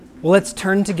Well, let's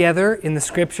turn together in the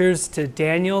scriptures to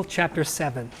Daniel chapter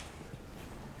 7.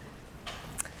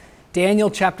 Daniel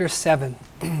chapter 7.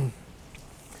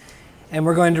 And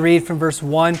we're going to read from verse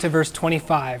 1 to verse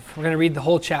 25. We're going to read the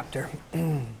whole chapter.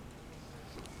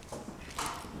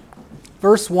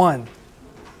 Verse 1.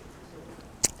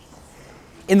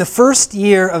 In the first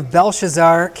year of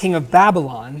Belshazzar, king of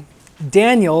Babylon,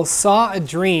 Daniel saw a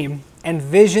dream and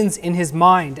visions in his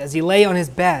mind as he lay on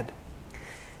his bed.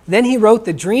 Then he wrote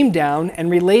the dream down and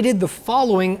related the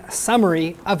following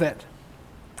summary of it.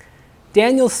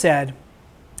 Daniel said,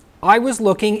 I was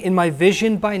looking in my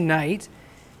vision by night,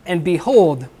 and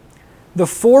behold, the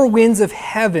four winds of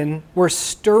heaven were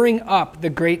stirring up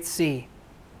the great sea,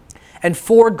 and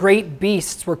four great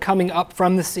beasts were coming up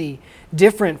from the sea,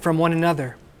 different from one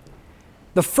another.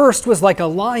 The first was like a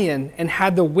lion and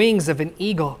had the wings of an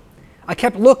eagle. I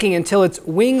kept looking until its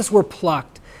wings were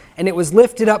plucked, and it was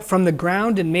lifted up from the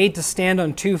ground and made to stand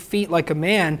on 2 feet like a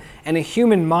man, and a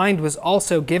human mind was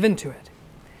also given to it.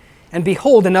 And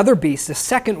behold, another beast, a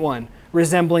second one,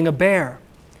 resembling a bear.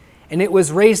 And it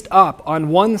was raised up on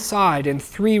one side, and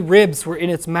 3 ribs were in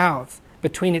its mouth,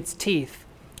 between its teeth.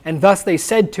 And thus they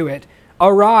said to it,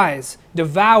 Arise,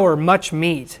 devour much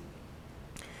meat.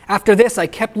 After this I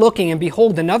kept looking, and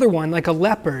behold, another one like a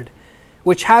leopard,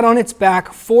 which had on its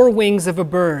back 4 wings of a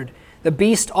bird. The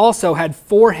beast also had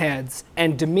 4 heads,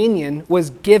 and dominion was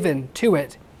given to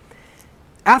it.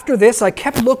 After this I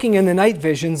kept looking in the night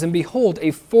visions, and behold,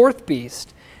 a 4th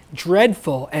beast,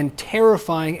 dreadful and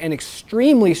terrifying and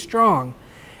extremely strong,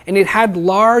 and it had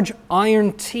large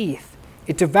iron teeth.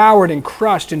 It devoured and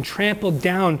crushed and trampled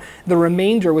down the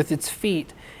remainder with its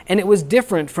feet, and it was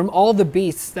different from all the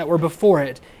beasts that were before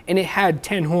it, and it had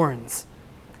 10 horns.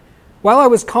 While I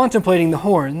was contemplating the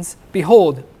horns,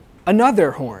 behold,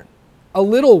 another horn, a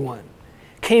little one,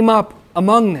 came up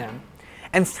among them,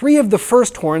 and 3 of the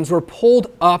first horns were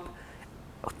pulled out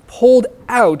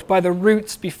by the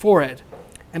roots before it.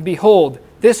 And behold,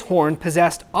 this horn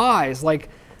possessed eyes like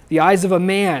the eyes of a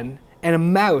man, and a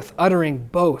mouth uttering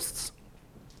boasts.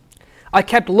 I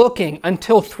kept looking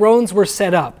until thrones were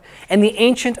set up, and the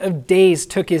Ancient of Days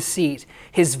took his seat.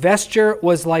 His vesture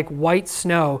was like white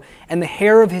snow, and the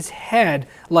hair of his head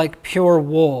like pure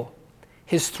wool.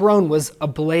 His throne was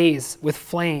ablaze with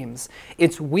flames.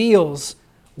 Its wheels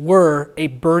were a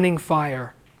burning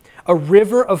fire. A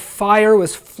river of fire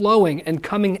was flowing and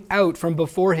coming out from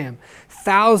before him.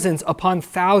 Thousands upon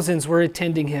thousands were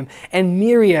attending him, and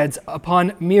myriads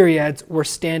upon myriads were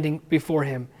standing before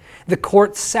him. The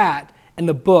court sat, and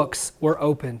the books were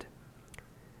opened.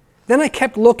 Then I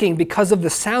kept looking because of the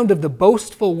sound of the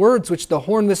boastful words which the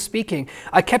horn was speaking.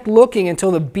 I kept looking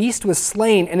until the beast was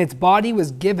slain, and its body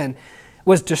was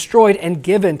destroyed and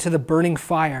given to the burning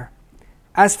fire.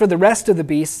 As for the rest of the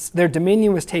beasts, their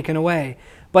dominion was taken away,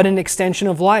 but an extension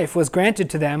of life was granted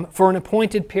to them for an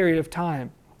appointed period of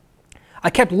time.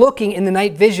 I kept looking in the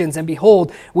night visions, and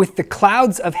behold, with the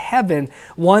clouds of heaven,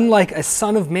 one like a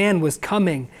son of man was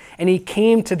coming, and he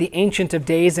came to the Ancient of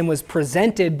Days and was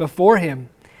presented before him.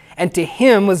 And to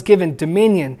him was given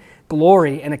dominion,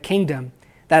 glory, and a kingdom,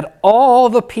 that all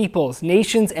the peoples,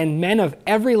 nations, and men of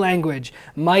every language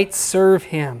might serve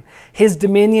him. His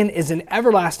dominion is an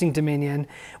everlasting dominion,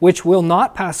 which will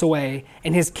not pass away,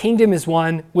 and his kingdom is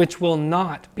one which will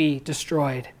not be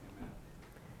destroyed.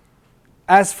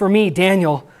 As for me,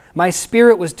 Daniel, my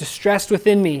spirit was distressed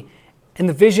within me, and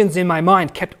the visions in my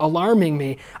mind kept alarming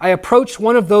me. I approached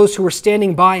one of those who were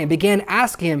standing by and began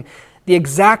asking him the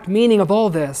exact meaning of all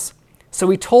this. So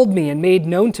he told me and made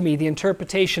known to me the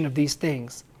interpretation of these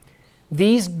things.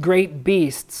 These great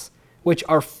beasts, which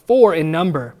are 4 in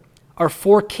number, are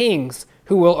 4 kings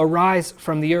who will arise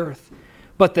from the earth.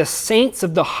 But the saints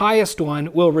of the highest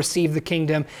one will receive the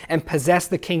kingdom and possess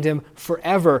the kingdom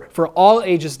forever, for all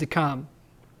ages to come.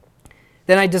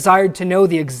 Then I desired to know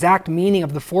the exact meaning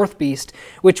of the 4th beast,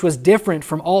 which was different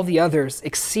from all the others,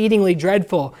 exceedingly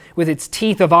dreadful, with its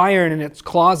teeth of iron and its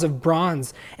claws of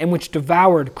bronze, and which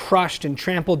devoured, crushed, and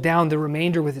trampled down the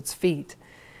remainder with its feet.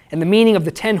 And the meaning of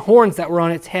the 10 horns that were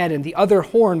on its head, and the other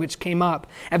horn which came up,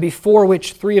 and before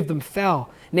which 3 of them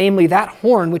fell, namely that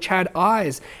horn which had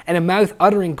eyes, and a mouth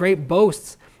uttering great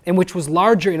boasts, and which was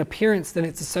larger in appearance than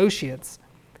its associates.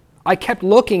 I kept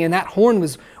looking, and that horn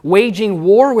was waging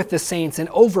war with the saints and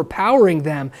overpowering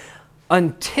them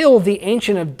until the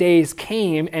Ancient of Days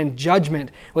came and judgment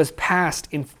was passed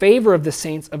in favor of the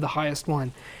saints of the highest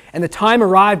one. And the time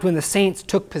arrived when the saints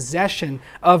took possession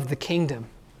of the kingdom.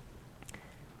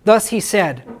 Thus he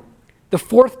said, the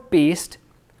 4th beast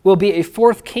will be a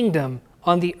 4th kingdom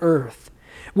on the earth,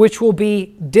 which will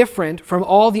be different from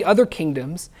all the other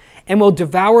kingdoms, and will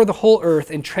devour the whole earth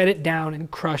and tread it down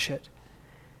and crush it.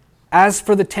 As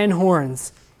for the 10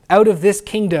 horns, out of this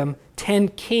kingdom 10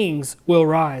 kings will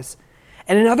rise,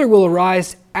 and another will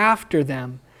arise after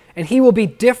them, and he will be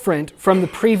different from the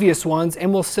previous ones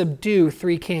and will subdue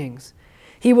 3 kings.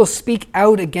 He will speak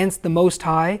out against the Most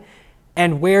High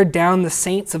and wear down the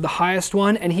saints of the Highest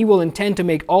One, and he will intend to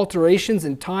make alterations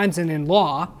in times and in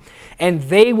law, and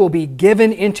they will be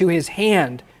given into his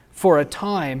hand for a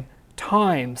time,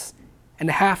 times, and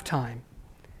a half time.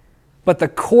 But the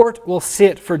court will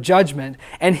sit for judgment,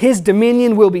 and his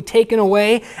dominion will be taken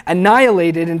away,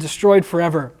 annihilated, and destroyed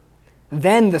forever.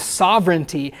 Then the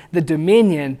sovereignty, the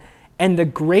dominion, and the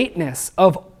greatness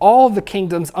of all the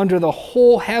kingdoms under the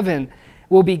whole heaven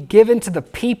will be given to the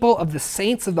people of the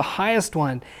saints of the Highest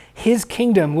One. His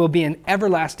kingdom will be an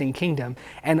everlasting kingdom,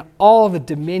 and all the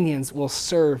dominions will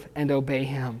serve and obey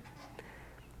him.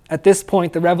 At this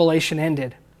point, the revelation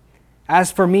ended. As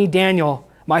for me, Daniel,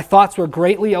 my thoughts were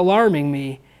greatly alarming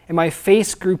me, and my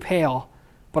face grew pale,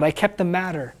 but I kept the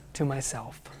matter to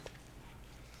myself.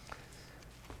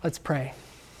 Let's pray.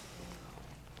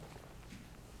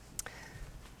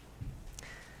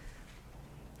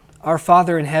 Our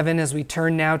Father in heaven, as we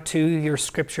turn now to your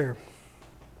scripture,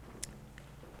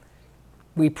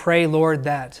 we pray, Lord,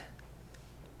 that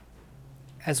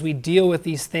as we deal with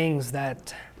these things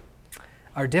that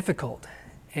are difficult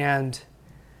and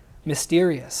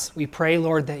mysterious, we pray,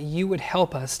 Lord, that you would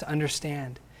help us to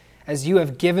understand, as you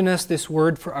have given us this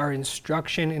word for our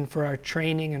instruction and for our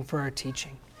training and for our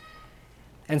teaching.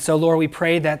 And so, Lord, we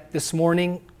pray that this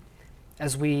morning,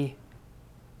 as we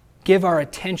give our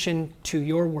attention to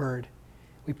your word,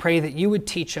 we pray that you would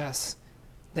teach us,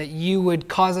 that you would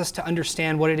cause us to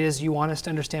understand what it is you want us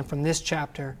to understand from this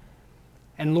chapter.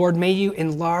 And Lord, may you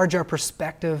enlarge our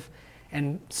perspective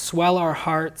and swell our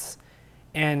hearts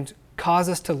and cause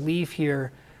us to leave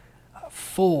here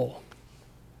full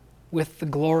with the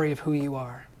glory of who you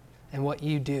are and what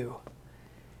you do.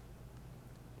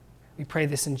 We pray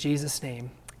this in Jesus'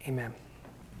 name. Amen.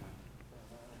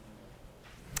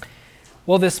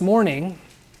 Well, this morning,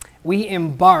 we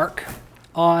embark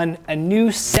on a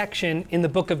new section in the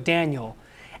book of Daniel,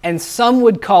 and some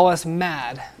would call us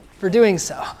mad for doing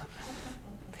so,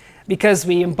 because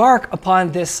we embark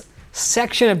upon this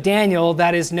section of Daniel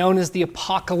that is known as the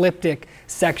apocalyptic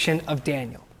section of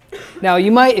Daniel. Now,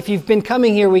 you might, if you've been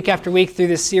coming here week after week through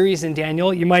this series in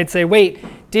Daniel, you might say, wait,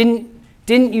 didn't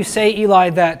you say, Eli,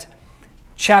 that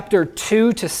chapter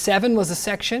 2 to 7 was a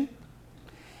section?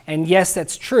 And yes,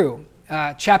 that's true.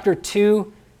 Chapter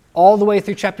 2 all the way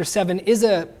through chapter 7 is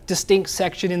a distinct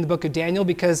section in the book of Daniel,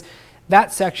 because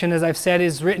that section, as I've said,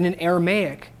 is written in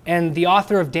Aramaic. And the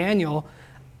author of Daniel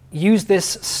used this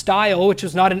style, which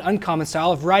was not an uncommon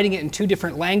style, of writing it in 2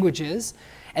 different languages.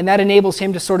 And that enables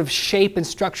him to sort of shape and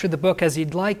structure the book as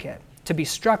he'd like it to be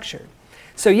structured.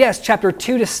 So yes, chapter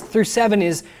 2 through 7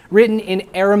 is written in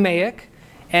Aramaic.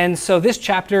 And so this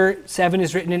chapter 7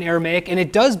 is written in Aramaic, and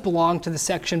it does belong to the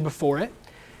section before it.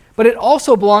 But it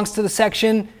also belongs to the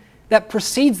section that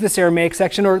precedes this Aramaic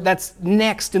section, or that's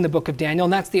next in the book of Daniel,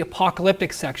 and that's the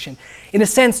apocalyptic section. In a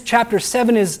sense, chapter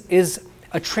 7 is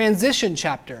a transition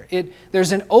chapter.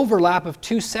 There's an overlap of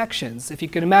 2 sections. If you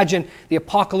can imagine the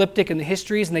apocalyptic and the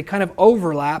histories, and they kind of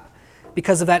overlap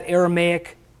because of that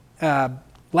Aramaic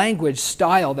language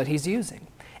style that he's using.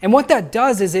 And what that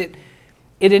does is it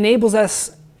enables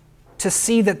us to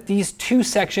see that these 2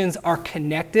 sections are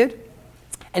connected,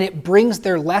 and it brings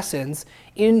their lessons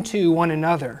into one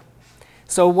another.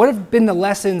 So what have been the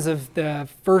lessons of the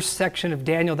first section of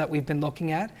Daniel that we've been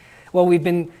looking at? Well, we've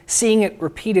been seeing it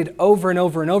repeated over and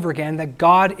over and over again, that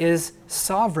God is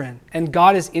sovereign and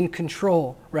God is in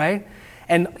control, right?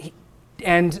 And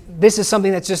this is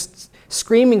something that's just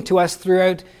screaming to us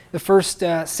throughout the first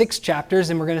 6 chapters,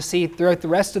 and we're going to see throughout the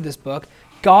rest of this book.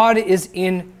 God is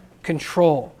in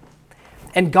control.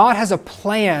 And God has a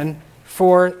plan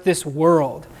for this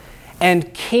world.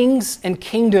 And kings and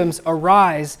kingdoms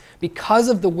arise because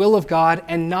of the will of God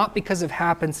and not because of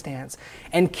happenstance.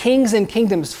 And kings and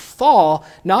kingdoms fall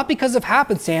not because of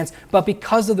happenstance, but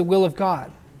because of the will of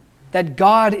God. That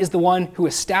God is the one who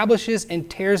establishes and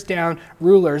tears down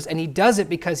rulers, and he does it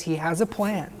because he has a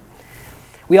plan.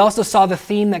 We also saw the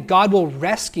theme that God will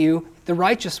rescue the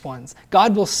righteous ones.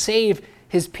 God will save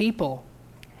his people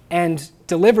and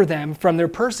deliver them from their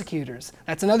persecutors.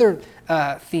 That's another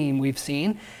theme we've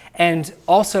seen. And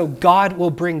also, God will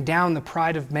bring down the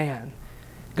pride of man.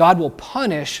 God will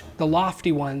punish the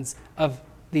lofty ones of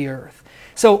the earth.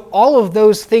 So all of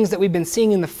those things that we've been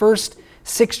seeing in the first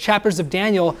 6 chapters of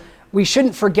Daniel we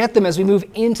shouldn't forget them as we move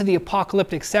into the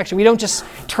apocalyptic section. We don't just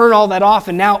turn all that off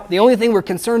and now the only thing we're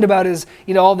concerned about is,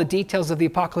 all the details of the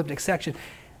apocalyptic section.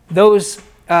 Those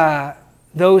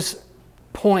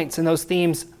points and those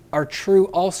themes are true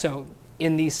also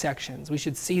in these sections. We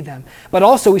should see them. But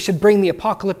also we should bring the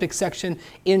apocalyptic section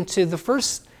into the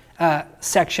first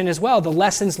section as well. The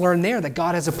lessons learned there, that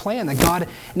God has a plan, that God,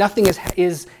 nothing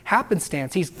is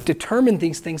happenstance. He's determined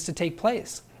these things to take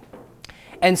place.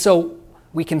 And so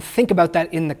we can think about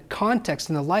that in the context,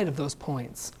 in the light of those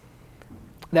points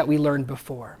that we learned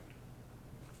before.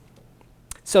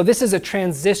 So this is a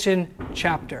transition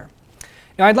chapter.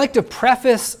 Now I'd like to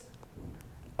preface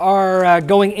our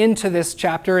going into this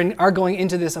chapter and our going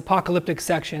into this apocalyptic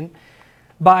section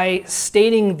by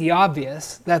stating the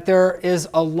obvious, that there is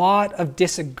a lot of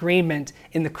disagreement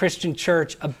in the Christian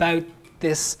church about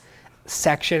this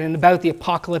section and about the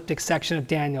apocalyptic section of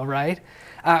Daniel, right?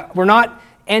 We're not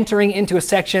entering into a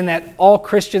section that all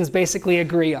Christians basically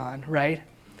agree on, right?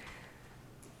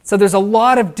 So there's a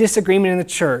lot of disagreement in the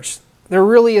church. There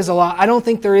really is a lot. I don't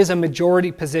think there is a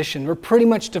majority position. We're pretty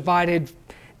much divided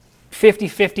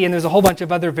 50-50, and there's a whole bunch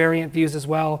of other variant views as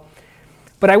well.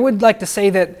 But I would like to say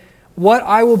that what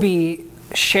I will be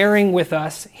sharing with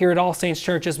us here at All Saints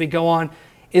Church as we go on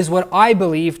is what I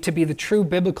believe to be the true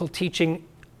biblical teaching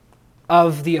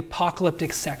of the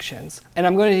apocalyptic sections. And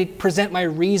I'm going to present my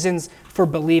reasons for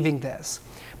believing this.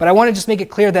 But I want to just make it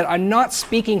clear that I'm not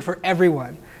speaking for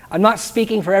everyone. I'm not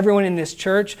speaking for everyone in this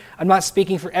church. I'm not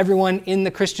speaking for everyone in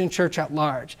the Christian church at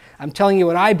large. I'm telling you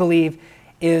what I believe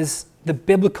is the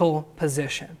biblical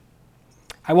position.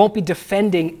 I won't be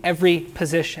defending every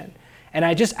position. And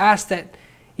I just ask that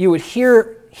you would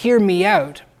hear me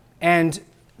out. And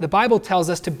the Bible tells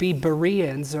us to be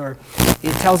Bereans, or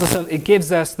it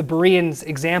gives us the Bereans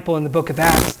example in the book of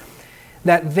Acts,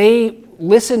 that they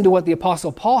listened to what the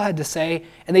Apostle Paul had to say,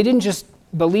 and they didn't just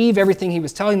believe everything he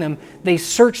was telling them. They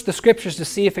searched the scriptures to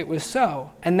see if it was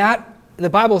so. And that, the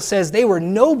Bible says, they were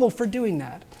noble for doing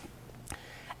that.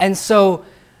 And so,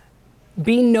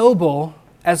 be noble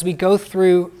as we go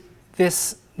through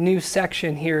this new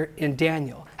section here in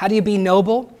Daniel. How do you be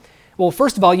noble? Well,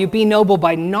 first of all, you be noble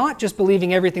by not just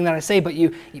believing everything that I say, but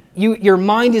your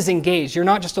mind is engaged. You're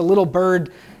not just a little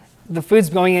bird, the food's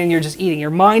going in and you're just eating.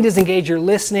 Your mind is engaged, you're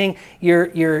listening,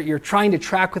 you're trying to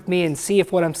track with me and see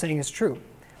if what I'm saying is true.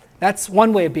 That's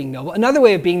one way of being noble. Another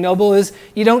way of being noble is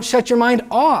you don't shut your mind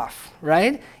off,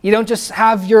 right? You don't just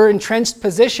have your entrenched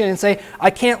position and say,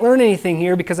 I can't learn anything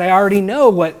here because I already know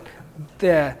what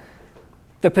the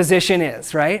position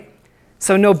is, right?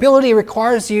 So nobility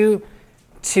requires you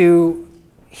to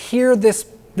hear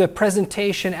the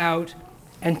presentation out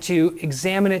and to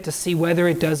examine it to see whether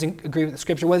it does agree with the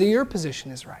scripture, whether your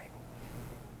position is right.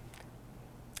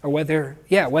 Or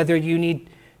whether you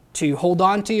need to hold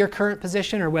on to your current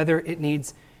position or whether it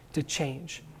needs to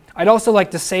change. I'd also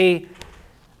like to say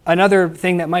another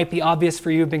thing that might be obvious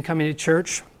for you who've been coming to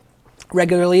church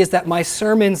regularly is that my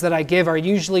sermons that I give are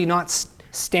usually not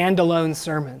standalone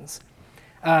sermons.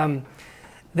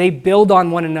 They build on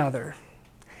one another.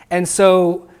 And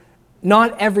so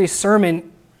not every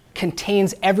sermon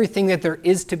contains everything that there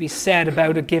is to be said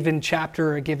about a given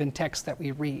chapter or a given text that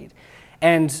we read.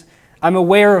 And I'm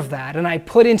aware of that, and I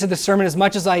put into the sermon as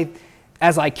much as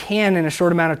I can in a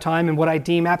short amount of time and what I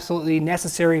deem absolutely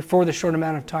necessary for the short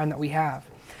amount of time that we have.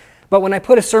 But when I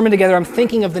put a sermon together, I'm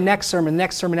thinking of the next sermon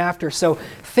after. So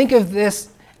think of this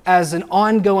as an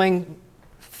ongoing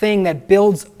thing that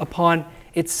builds upon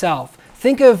itself.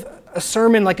 Think of a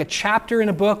sermon like a chapter in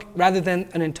a book rather than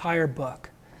an entire book.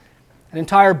 An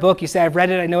entire book, you say, I've read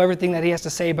it, I know everything that he has to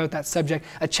say about that subject.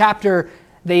 A chapter,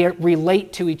 they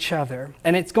relate to each other.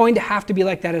 And it's going to have to be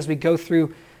like that as we go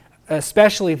through,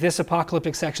 especially this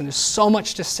apocalyptic section. There's so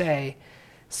much to say.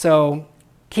 So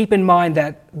keep in mind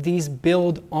that these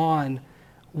build on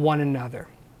one another.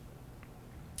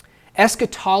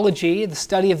 Eschatology, the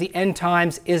study of the end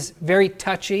times, is very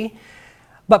touchy.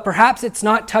 But perhaps it's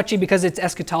not touchy because it's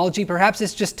eschatology. Perhaps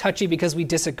it's just touchy because we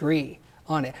disagree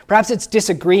on it. Perhaps it's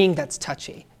disagreeing that's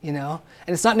touchy, And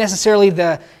it's not necessarily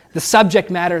the subject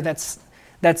matter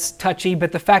that's touchy,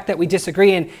 but the fact that we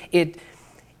disagree, and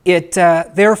it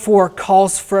therefore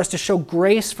calls for us to show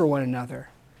grace for one another,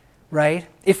 right?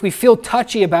 If we feel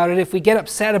touchy about it, if we get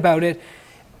upset about it,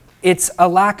 it's a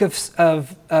lack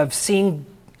of seeing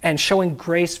and showing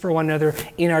grace for one another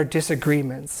in our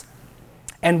disagreements.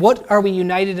 And what are we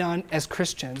united on as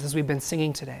Christians, as we've been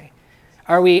singing today?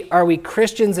 Are we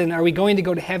Christians, and are we going to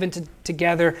go to heaven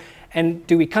together? And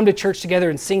do we come to church together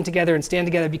and sing together and stand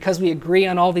together because we agree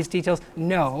on all these details?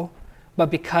 No, but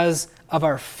because of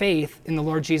our faith in the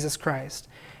Lord Jesus Christ.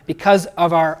 Because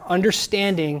of our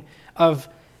understanding of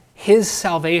his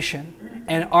salvation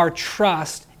and our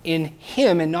trust in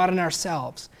him and not in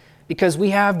ourselves. Because we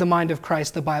have the mind of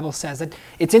Christ, the Bible says.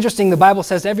 It's interesting, the Bible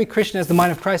says every Christian has the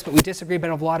mind of Christ, but we disagree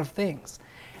about a lot of things.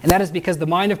 And that is because the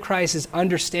mind of Christ is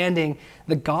understanding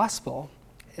the gospel.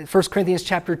 1 Corinthians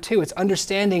chapter 2, it's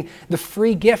understanding the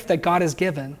free gift that God has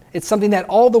given. It's something that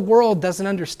all the world doesn't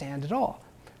understand at all.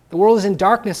 The world is in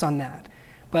darkness on that.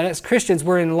 But as Christians,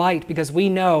 we're in light because we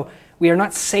know we are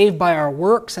not saved by our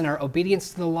works and our obedience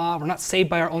to the law. We're not saved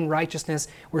by our own righteousness.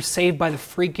 We're saved by the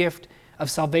free gift of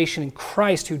salvation in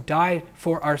Christ, who died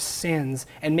for our sins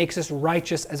and makes us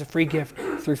righteous as a free gift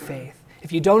through faith.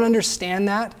 If you don't understand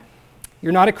that,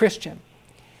 you're not a Christian.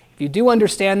 If you do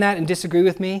understand that and disagree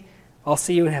with me, I'll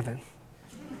see you in heaven.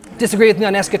 Disagree with me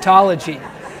on eschatology,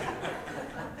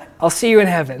 I'll see you in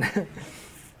heaven.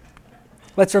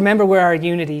 Let's remember where our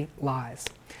unity lies.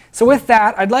 So with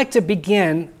that, I'd like to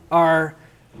begin our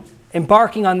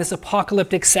embarking on this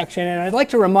apocalyptic section, and I'd like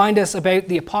to remind us about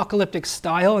the apocalyptic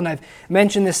style, and I've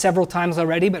mentioned this several times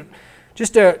already, but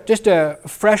just a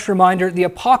fresh reminder, the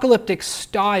apocalyptic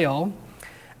style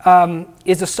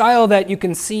is a style that you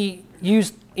can see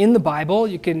used in the Bible.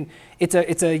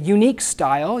 It's a unique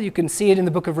style. You can see it in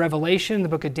the book of Revelation, the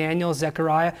book of Daniel,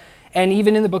 Zechariah, and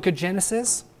even in the book of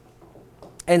Genesis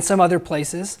and some other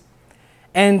places.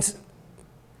 And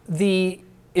the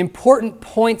important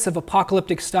points of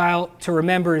apocalyptic style to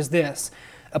remember is this.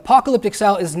 Apocalyptic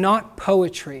style is not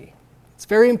poetry. It's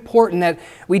very important that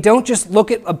we don't just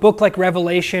look at a book like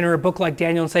Revelation or a book like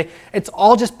Daniel and say, it's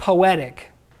all just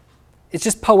poetic. It's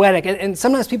just poetic. And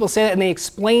sometimes people say that and they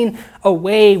explain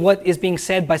away what is being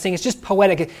said by saying it's just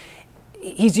poetic.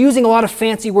 He's using a lot of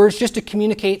fancy words just to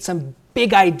communicate some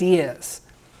big ideas.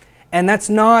 And that's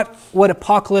not what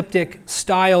apocalyptic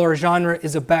style or genre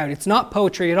is about. It's not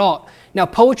poetry at all. Now,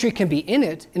 poetry can be in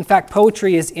it. In fact,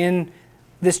 poetry is in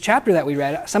this chapter that we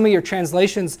read. Some of your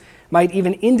translations might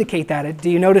even indicate that. Do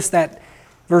you notice that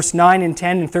verse 9 and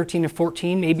 10 and 13 and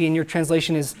 14, maybe in your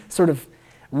translation is sort of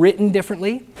written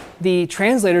differently? The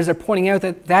translators are pointing out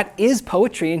that that is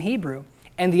poetry in Hebrew.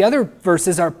 And the other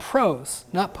verses are prose,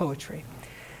 not poetry.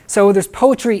 So there's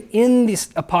poetry in this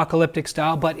apocalyptic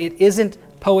style, but it isn't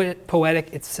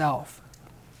poetic itself.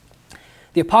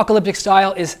 The apocalyptic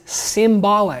style is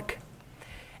symbolic.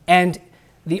 And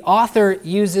the author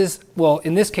uses, well,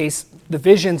 in this case, the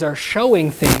visions are showing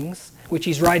things, which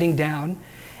he's writing down.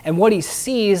 And what he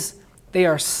sees, they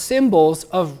are symbols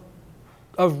of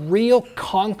real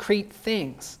concrete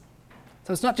things.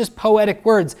 So it's not just poetic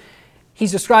words.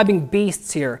 He's describing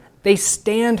beasts here. They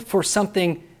stand for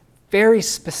something very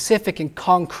specific and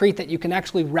concrete that you can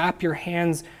actually wrap your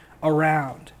hands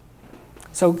around.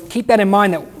 So keep that in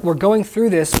mind that we're going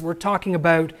through this. We're talking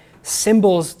about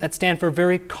symbols that stand for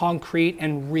very concrete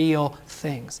and real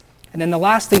things. And then the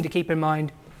last thing to keep in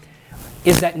mind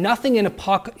is that nothing in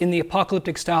the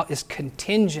apocalyptic style is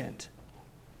contingent.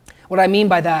 What I mean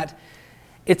by that,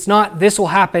 it's not this will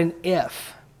happen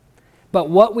if, but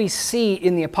what we see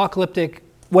in the apocalyptic,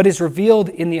 what is revealed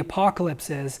in the apocalypse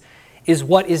is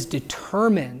what is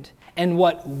determined and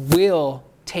what will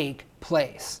take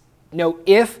place. No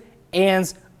if,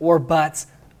 ands, or buts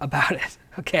about it.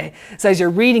 Okay? So as you're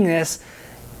reading this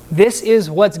is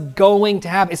what's going to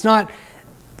happen. It's not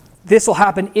this will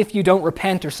happen if you don't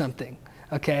repent or something.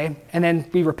 Okay? And then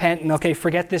we repent and okay,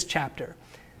 forget this chapter.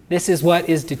 This is what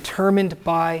is determined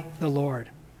by the Lord.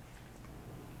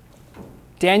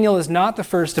 Daniel is not the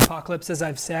first apocalypse, as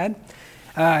I've said.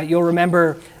 You'll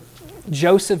remember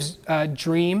Joseph's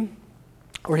dream,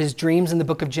 or his dreams in the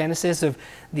book of Genesis of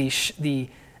the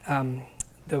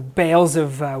bales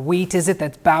of wheat, is it,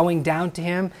 that's bowing down to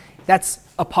him. That's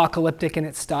apocalyptic in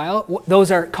its style.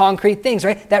 Those are concrete things,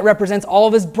 right? That represents all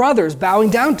of his brothers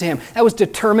bowing down to him. That was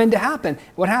determined to happen.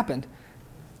 What happened?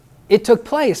 It took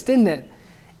place, didn't it?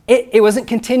 It wasn't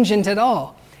contingent at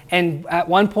all. And at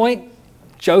one point,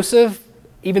 Joseph,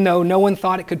 even though no one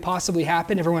thought it could possibly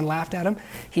happen, everyone laughed at him,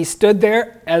 he stood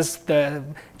there as the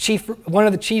chief, one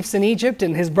of the chiefs in Egypt,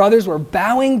 and his brothers were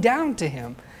bowing down to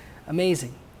him.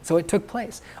 Amazing. So it took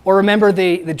place. Or remember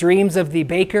the dreams of the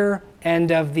baker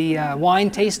and of the wine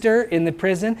taster in the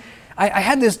prison. I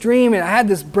had this dream, and I had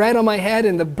this bread on my head,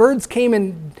 and the birds came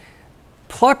and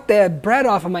plucked the bread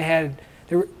off of my head.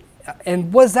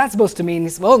 And what's that supposed to mean? He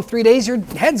said, well, in 3 days your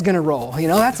head's going to roll. You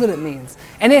know, that's what it means.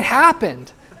 And it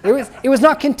happened. It was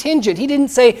not contingent. He didn't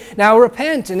say, now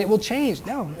repent and it will change.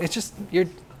 No, it's just,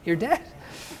 you're dead.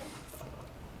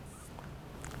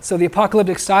 So the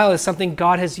apocalyptic style is something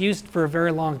God has used for a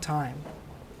very long time.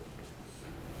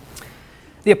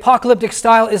 The apocalyptic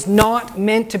style is not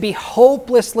meant to be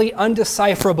hopelessly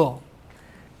undecipherable.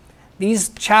 These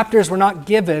chapters were not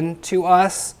given to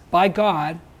us by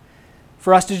God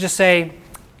for us to just say,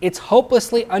 it's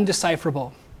hopelessly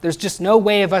undecipherable. There's just no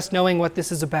way of us knowing what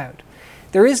this is about.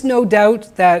 There is no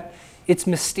doubt that it's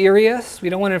mysterious. We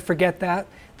don't want to forget that.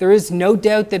 There is no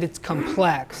doubt that it's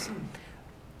complex.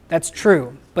 That's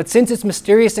true. But since it's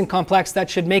mysterious and complex,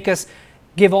 that should make us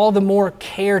give all the more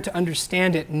care to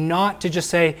understand it, not to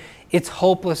just say it's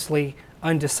hopelessly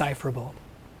undecipherable.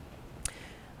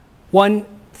 One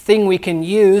thing we can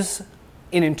use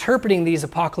in interpreting these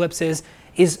apocalypses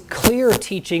is clear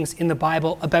teachings in the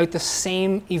Bible about the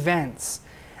same events.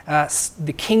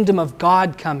 The kingdom of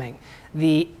God coming,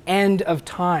 the end of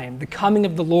time, the coming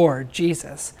of the Lord,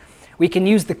 Jesus. We can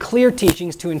use the clear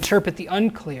teachings to interpret the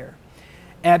unclear.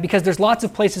 Because there's lots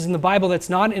of places in the Bible that's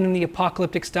not in the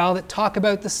apocalyptic style that talk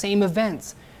about the same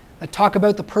events, that talk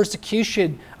about the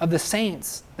persecution of the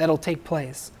saints that'll take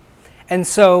place. And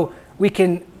so we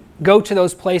can go to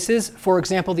those places. For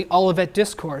example, the Olivet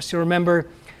Discourse. You'll remember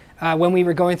when we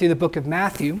were going through the book of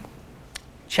Matthew,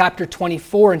 chapter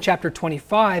 24 and chapter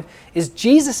 25 is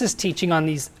Jesus' teaching on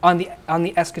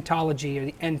the eschatology or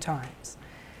the end times.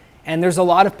 And there's a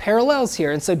lot of parallels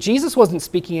here. And so Jesus wasn't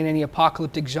speaking in any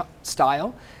apocalyptic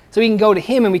style. So we can go to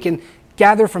him and we can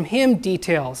gather from him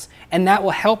details, and that will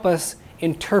help us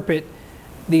interpret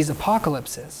these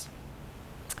apocalypses.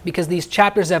 Because these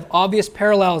chapters have obvious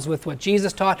parallels with what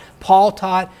Jesus taught, Paul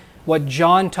taught, what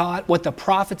John taught, what the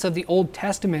prophets of the Old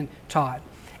Testament taught.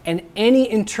 And any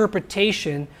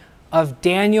interpretation of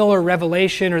Daniel or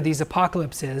Revelation or these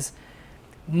apocalypses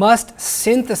must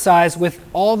synthesize with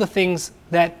all the things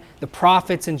that the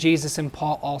prophets and Jesus and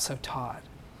Paul also taught.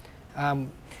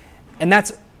 And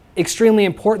that's extremely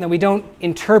important, that we don't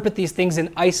interpret these things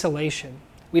in isolation.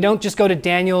 We don't just go to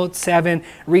Daniel 7,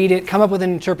 read it, come up with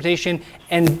an interpretation,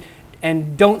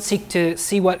 and don't seek to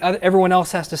see what everyone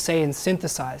else has to say and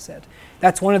synthesize it.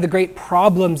 That's one of the great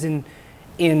problems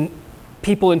in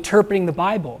people interpreting the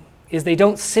Bible, is they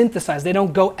don't synthesize. They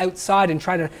don't go outside and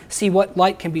try to see what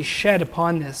light can be shed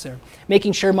upon this, or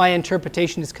making sure my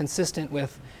interpretation is consistent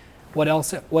with what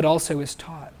also is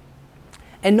taught.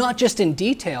 And not just in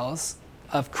details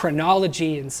of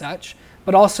chronology and such,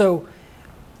 but also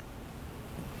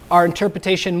our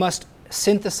interpretation must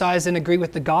synthesize and agree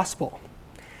with the gospel.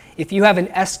 If you have an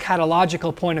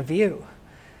eschatological point of view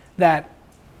that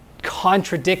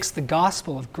contradicts the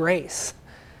gospel of grace,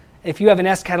 if you have an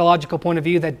eschatological point of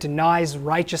view that denies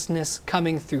righteousness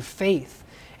coming through faith,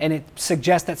 and it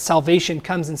suggests that salvation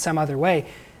comes in some other way,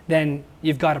 then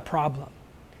you've got a problem.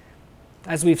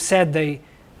 As we've said, the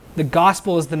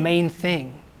gospel is the main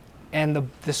thing, and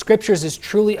the scriptures is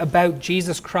truly about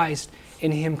Jesus Christ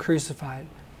and him crucified.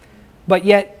 But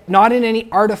yet, not in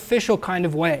any artificial kind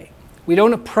of way. We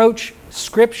don't approach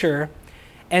Scripture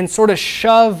and sort of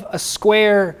shove a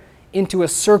square into a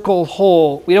circle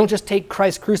hole. We don't just take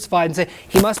Christ crucified and say,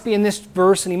 he must be in this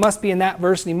verse, and he must be in that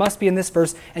verse, and he must be in this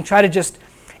verse, and try to just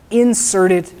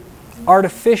insert it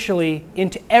artificially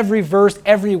into every verse,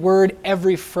 every word,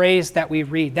 every phrase that we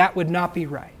read. That would not be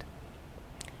right.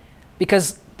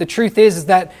 Because the truth is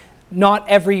that not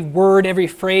every word, every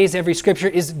phrase, every scripture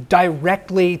is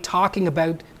directly talking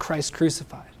about Christ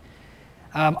crucified.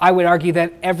 I would argue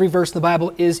that every verse in the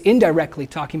Bible is indirectly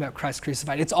talking about Christ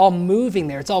crucified. It's all moving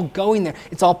there. It's all going there.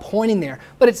 It's all pointing there.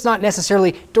 But it's not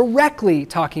necessarily directly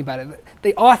talking about it.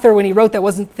 The author, when he wrote that,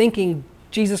 wasn't thinking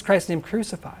Jesus Christ and him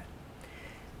crucified.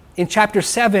 In chapter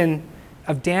 7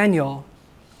 of Daniel,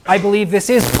 I believe this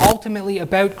is ultimately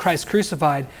about Christ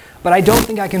crucified, but I don't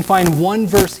think I can find one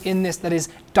verse in this that is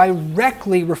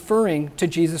directly referring to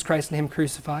Jesus Christ and him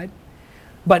crucified.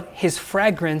 But his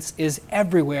fragrance is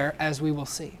everywhere, as we will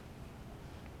see.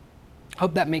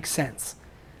 Hope that makes sense.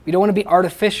 We don't want to be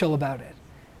artificial about it,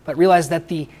 but realize that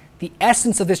the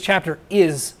essence of this chapter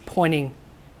is pointing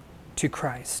to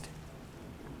Christ.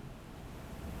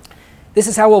 This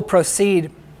is how we'll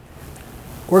proceed.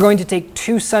 We're going to take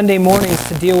 2 Sunday mornings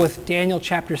to deal with Daniel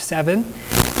chapter 7.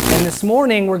 And this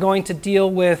morning we're going to deal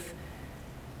with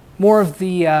more of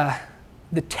the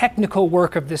technical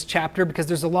work of this chapter, because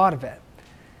there's a lot of it.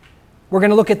 We're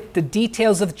going to look at the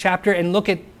details of the chapter and look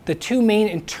at the 2 main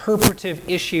interpretive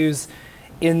issues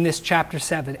in this chapter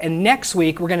 7. And next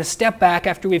week, we're going to step back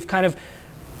after we've kind of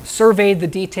surveyed the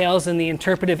details and the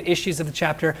interpretive issues of the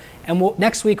chapter. And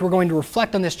next week, we're going to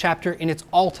reflect on this chapter in its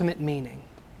ultimate meaning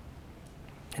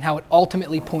and how it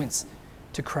ultimately points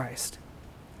to Christ.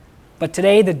 But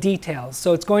today, the details.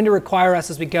 So it's going to require us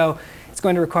as we go, it's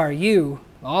going to require you,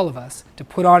 all of us, to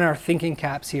put on our thinking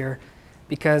caps here,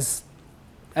 because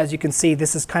as you can see,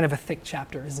 this is kind of a thick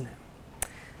chapter, isn't it?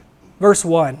 Verse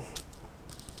 1.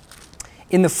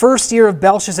 In the first year of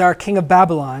Belshazzar, king of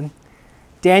Babylon,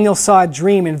 Daniel saw a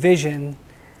dream and vision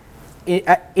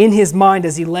in his mind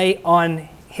as he lay on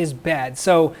his bed.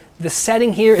 So the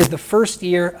setting here is the first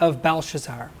year of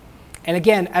Belshazzar. And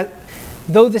again,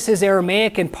 though this is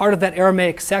Aramaic and part of that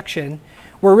Aramaic section,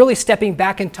 we're really stepping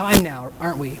back in time now,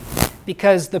 aren't we?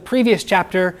 Because the previous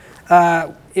chapter,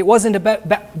 it wasn't about,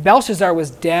 Belshazzar was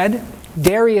dead.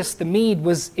 Darius the Mede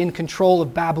was in control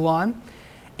of Babylon.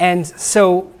 And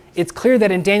so it's clear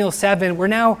that in Daniel 7, we're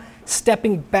now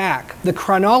stepping back. The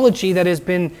chronology that has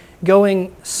been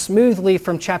going smoothly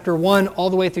from chapter 1 all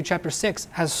the way through chapter 6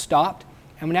 has stopped.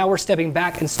 And now we're stepping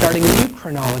back and starting a new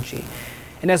chronology.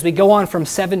 And as we go on from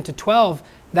 7 to 12,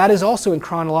 that is also in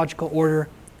chronological order,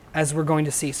 as we're going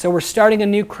to see. So we're starting a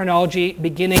new chronology,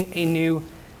 beginning a new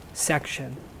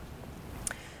section.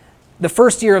 The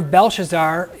first year of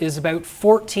Belshazzar is about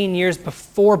 14 years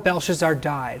before Belshazzar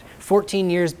died, 14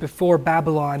 years before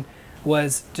Babylon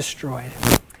was destroyed.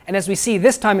 And as we see,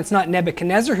 this time it's not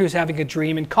Nebuchadnezzar who's having a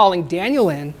dream and calling Daniel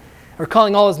in, or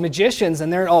calling all his magicians,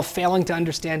 and they're all failing to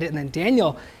understand it, and then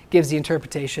Daniel gives the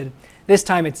interpretation. This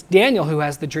time it's Daniel who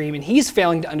has the dream, and he's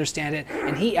failing to understand it,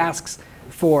 and he asks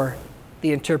for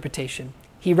the interpretation.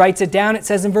 He writes it down, it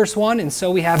says in verse 1, and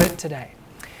so we have it today.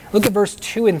 Look at verse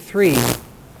 2 and 3.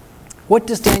 What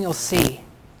does Daniel see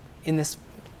in this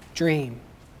dream?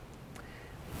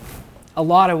 A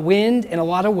lot of wind and a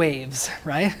lot of waves,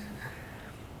 right?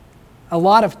 A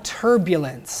lot of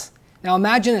turbulence. Now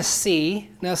imagine a sea.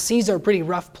 Now seas are pretty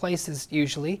rough places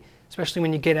usually, especially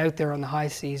when you get out there on the high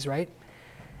seas, right?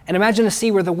 And imagine a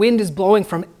sea where the wind is blowing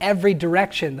from every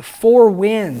direction, the four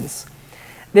winds.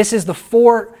 This is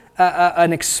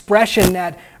an expression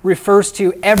that refers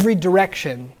to every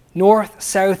direction, north,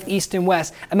 south, east, and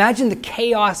west. Imagine the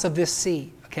chaos of this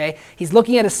sea, okay? He's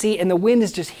looking at a sea, and the wind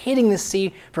is just hitting the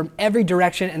sea from every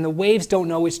direction, and the waves don't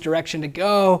know which direction to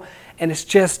go, and it's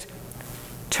just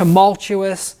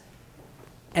tumultuous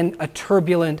and a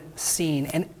turbulent scene.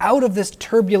 And out of this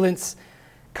turbulence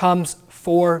comes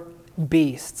four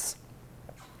beasts.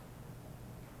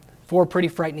 Four pretty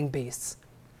frightening beasts.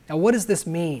 Now, what does this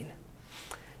mean?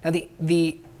 Now,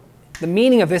 the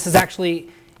meaning of this is actually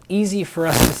easy for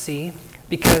us to see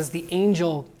because the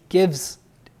angel gives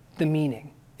the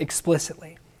meaning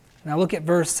explicitly. Now, look at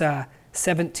verse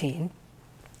 17.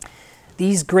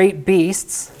 These great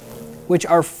beasts, which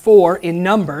are four in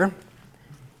number,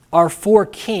 are four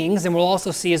kings, and we'll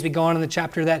also see as we go on in the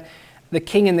chapter that the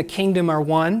king and the kingdom are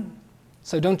one.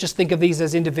 So don't just think of these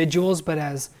as individuals, but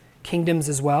as kingdoms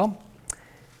as well.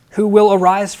 Who will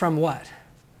arise from what?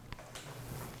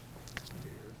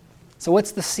 So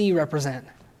what's the sea represent?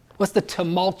 What's the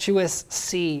tumultuous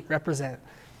sea represent?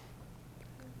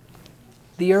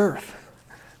 The earth.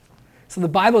 So the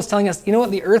Bible is telling us, you know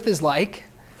what the earth is like?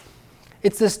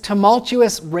 It's this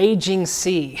tumultuous, raging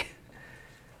sea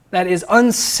that is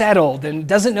unsettled and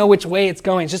doesn't know which way it's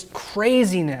going. It's just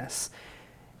craziness,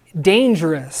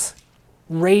 dangerous,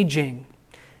 raging.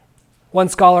 One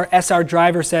scholar, S.R.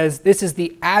 Driver, says, this is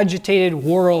the agitated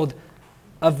world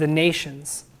of the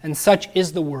nations. And such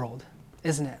is the world,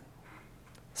 isn't it?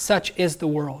 Such is the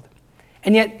world.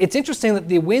 And yet, it's interesting that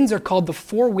the winds are called the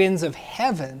four winds of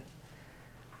heaven.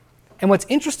 And what's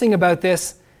interesting about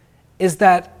this is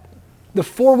that the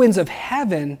four winds of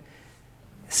heaven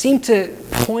seem to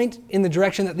point in the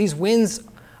direction that these winds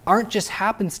aren't just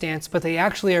happenstance, but they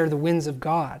actually are the winds of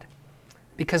God,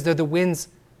 because they're the winds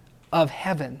of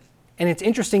heaven. And it's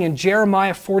interesting, in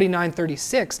Jeremiah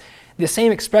 49:36, the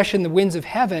same expression, the winds of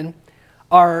heaven,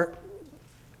 are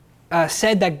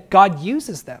said that God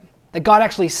uses them, that God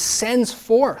actually sends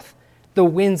forth the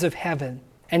winds of heaven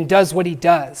and does what he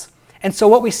does. And so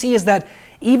what we see is that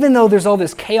even though there's all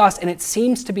this chaos and it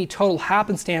seems to be total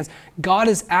happenstance, God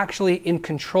is actually in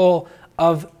control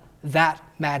of that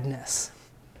madness.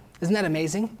 Isn't that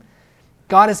amazing?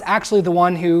 God is actually the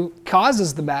one who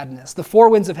causes the madness. The four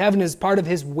winds of heaven is part of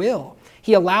his will.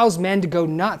 He allows men to go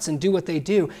nuts and do what they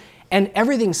do. And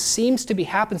everything seems to be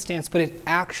happenstance, but it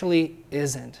actually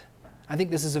isn't. I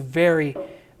think this is a very,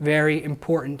 very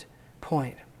important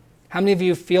point. How many of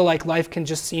you feel like life can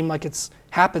just seem like it's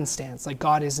happenstance, like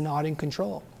God is not in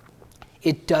control?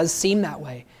 It does seem that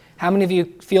way. How many of you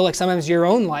feel like sometimes your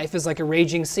own life is like a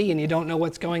raging sea and you don't know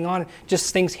what's going on?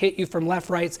 Just things hit you from left,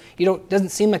 right. It doesn't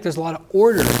seem like there's a lot of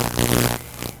order.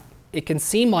 It can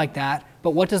seem like that,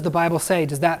 but what does the Bible say?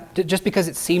 Does that, just because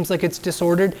it seems like it's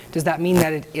disordered, does that mean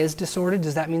that it is disordered?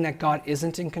 Does that mean that God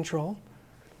isn't in control?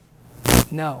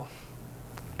 No.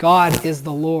 God is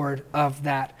the Lord of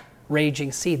that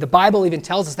raging sea. The Bible even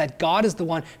tells us that God is the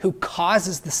one who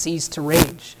causes the seas to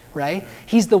rage, right?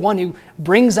 He's the one who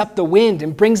brings up the wind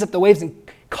and brings up the waves and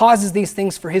causes these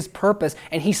things for his purpose,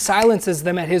 and he silences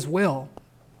them at his will.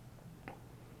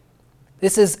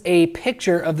 This is a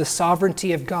picture of the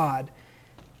sovereignty of God.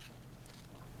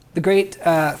 The great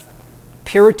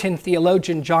Puritan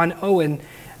theologian John Owen,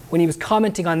 when he was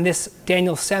commenting on this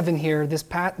Daniel 7 here, this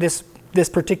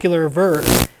particular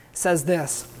verse, says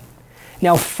this: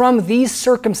 "Now from these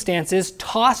circumstances,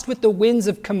 tossed with the winds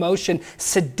of commotion,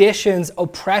 seditions,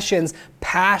 oppressions,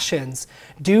 passions,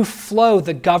 do flow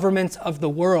the governments of the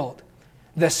world.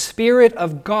 The Spirit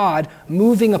of God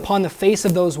moving upon the face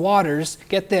of those waters,"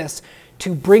 get this,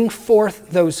 "to bring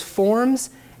forth those forms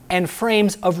and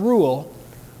frames of rule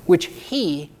which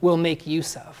he will make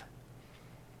use of."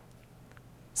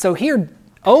 So here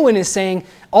Owen is saying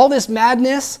all this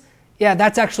madness,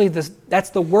 that's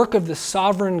the work of the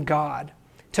sovereign God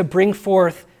to bring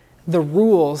forth the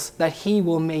rules that he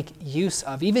will make use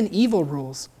of. Even evil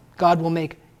rules, God will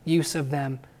make use of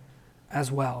them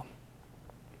as well.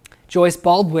 Joyce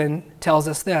Baldwin tells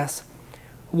us this: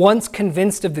 "Once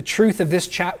convinced of the truth of this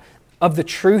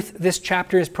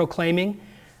chapter is proclaiming,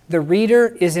 the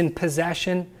reader is in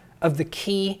possession of the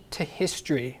key to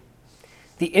history.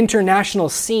 The international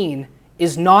scene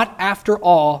is not, after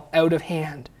all, out of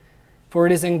hand, for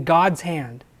it is in God's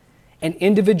hand, and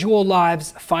individual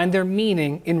lives find their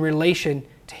meaning in relation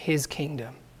to his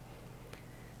kingdom."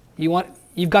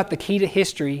 You've got the key to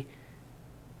history.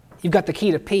 You've got the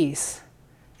key to peace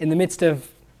in the midst of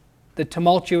the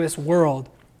tumultuous world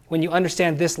when you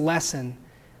understand this lesson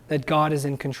that God is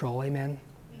in control. Amen.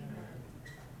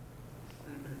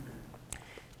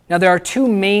 Now, there are two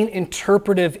main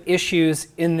interpretive issues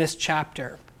in this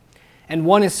chapter, and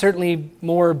one is certainly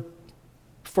more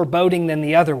foreboding than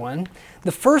the other one.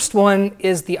 The first one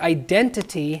is the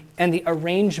identity and the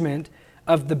arrangement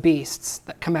of the beasts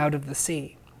that come out of the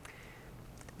sea.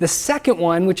 The second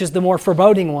one, which is the more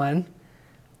foreboding one,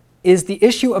 is the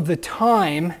issue of the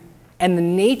time and the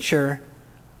nature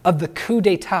of the coup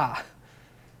d'etat.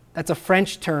 That's a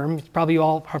French term, probably you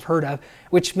all have heard of,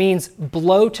 which means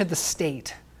blow to the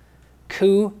state.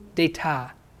 Coup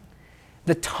d'etat.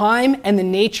 The time and the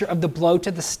nature of the blow to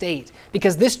the state.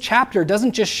 Because this chapter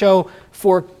doesn't just show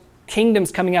 4 kingdoms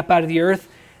coming up out of the earth.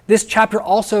 This chapter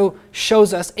also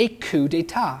shows us a coup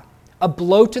d'etat, a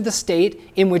blow to the state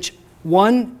in which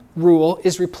one rule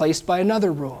is replaced by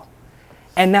another rule.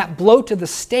 And that blow to the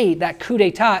state, that coup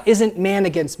d'etat, isn't man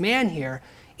against man here.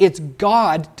 It's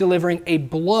God delivering a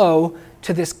blow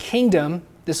to this kingdom,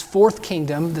 this 4th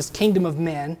kingdom, this kingdom of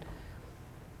men,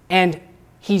 and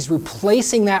he's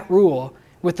replacing that rule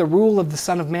with the rule of the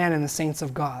Son of Man and the saints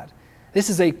of God. This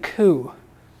is a coup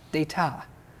d'etat.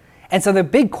 And so the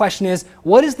big question is,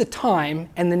 what is the time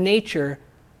and the nature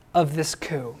of this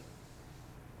coup?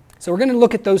 So we're going to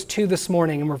look at those two this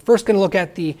morning, and we're first going to look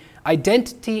at the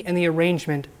identity and the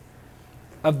arrangement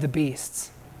of the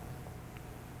beasts.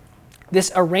 This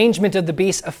arrangement of the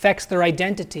beasts affects their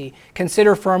identity.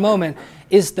 Consider for a moment,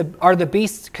 are the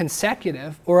beasts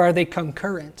consecutive or are they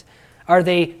concurrent? Are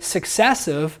they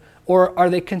successive or are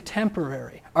they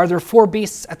contemporary? Are there 4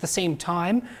 beasts at the same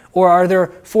time, or are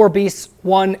there 4 beasts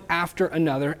one after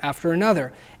another after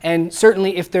another? And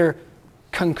certainly if they're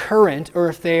concurrent or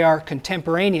if they are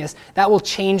contemporaneous, that will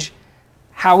change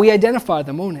how we identify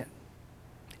them, won't it?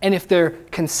 And if they're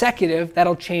consecutive,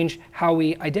 that'll change how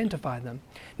we identify them.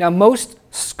 Now, most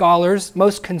scholars,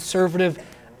 most conservative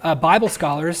Bible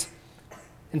scholars,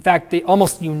 in fact, the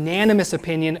almost unanimous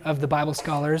opinion of the Bible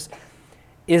scholars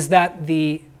is that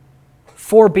the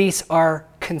 4 beasts are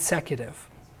consecutive.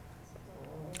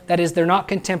 That is, they're not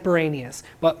contemporaneous,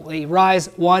 but they rise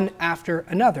one after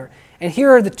another. And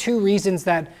here are the 2 reasons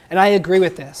that, and I agree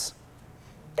with this,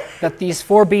 that these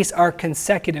 4 beasts are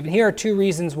consecutive. And here are 2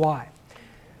 reasons why.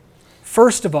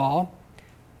 First of all,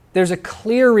 there's a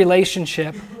clear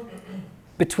relationship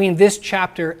between this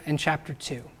chapter and chapter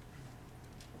 2.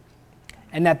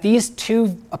 And that these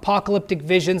 2 apocalyptic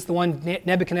visions, the one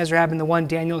Nebuchadnezzar having and the one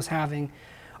Daniel is having,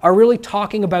 are really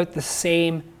talking about the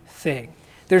same thing.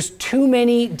 There's too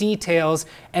many details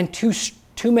and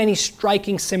too many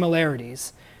striking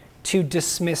similarities to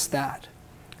dismiss that.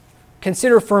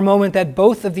 Consider for a moment that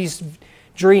both of these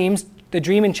dreams, the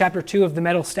dream in chapter 2 of the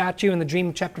metal statue and the dream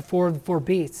in chapter 4 of the 4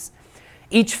 beasts,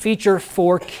 each feature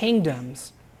 4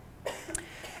 kingdoms.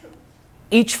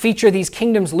 Each feature these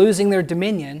kingdoms losing their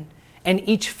dominion, and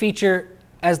each feature,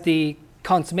 as the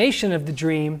consummation of the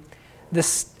dream, the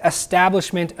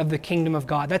establishment of the kingdom of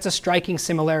God. That's a striking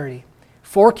similarity.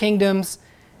 4 kingdoms,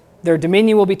 their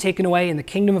dominion will be taken away, and the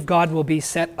kingdom of God will be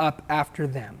set up after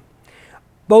them.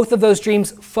 Both of those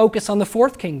dreams focus on the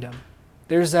 4th kingdom.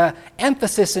 There's an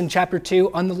emphasis in chapter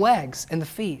 2 on the legs and the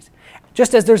feet,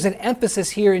 just as there's an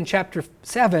emphasis here in chapter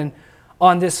 7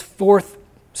 on this 4th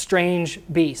strange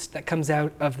beast that comes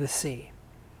out of the sea.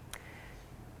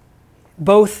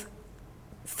 both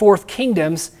fourth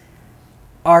kingdoms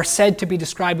are said to be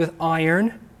described with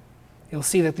iron. You'll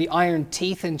see that the iron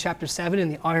teeth in chapter 7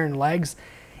 and the iron legs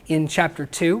in chapter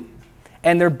 2.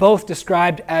 And they're both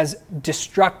described as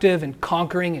destructive and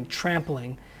conquering and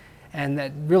trampling, and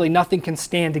that really nothing can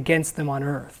stand against them on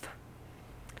earth.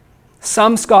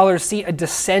 Some scholars see a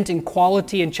descent in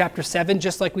quality in chapter 7,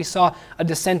 just like we saw a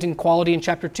descent in quality in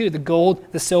chapter 2, the gold,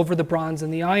 the silver, the bronze,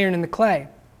 and the iron and the clay.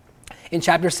 In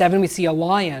chapter 7, we see a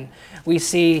lion, we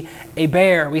see a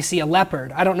bear, we see a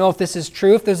leopard. I don't know if this is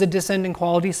true, if there's a descent in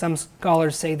quality. Some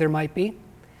scholars say there might be.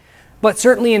 But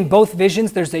certainly in both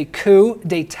visions, there's a coup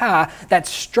d'etat that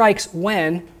strikes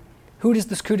when. Who does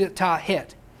this coup d'etat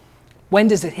hit? When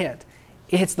does it hit?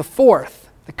 It hits the fourth.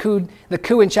 The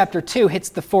coup in chapter 2 hits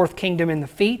the fourth kingdom in the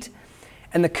feet,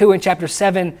 and the coup in chapter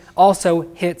 7 also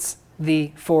hits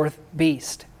the fourth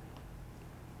beast.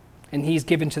 And he's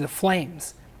given to the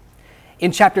flames.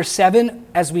 In chapter 7,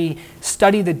 as we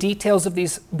study the details of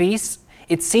these beasts,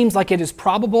 it seems like it is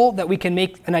probable that we can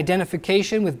make an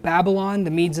identification with Babylon,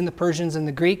 the Medes and the Persians and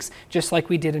the Greeks, just like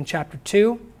we did in chapter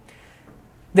 2.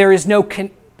 There is no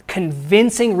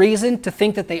convincing reason to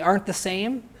think that they aren't the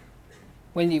same.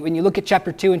 When you look at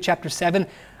chapter 2 and chapter 7,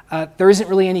 there isn't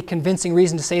really any convincing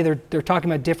reason to say they're talking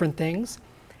about different things.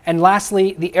 And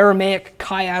lastly, the Aramaic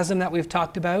chiasm that we've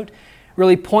talked about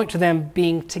really point to them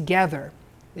being together,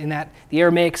 in that the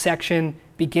Aramaic section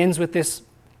begins with this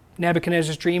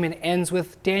Nebuchadnezzar's dream and ends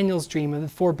with Daniel's dream of the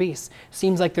four beasts.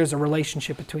 Seems like there's a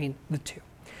relationship between the two.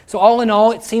 So all in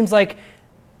all, it seems like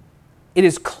it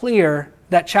is clear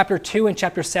that chapter 2 and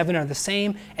chapter 7 are the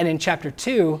same, and in chapter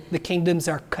 2, the kingdoms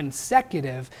are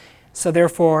consecutive. So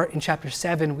therefore, in chapter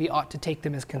 7, we ought to take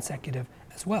them as consecutive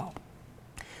as well.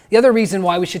 The other reason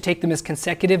why we should take them as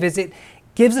consecutive is it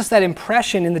gives us that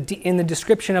impression in the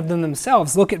description of them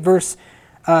themselves. Look at verse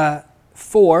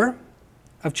 4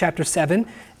 of chapter 7.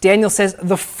 Daniel says,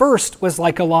 the first was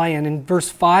like a lion. In verse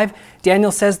 5,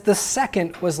 Daniel says, the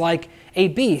second was like a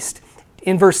beast.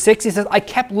 In verse 6, he says, I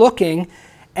kept looking,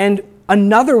 and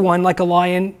another one like a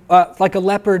lion, like a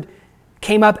leopard,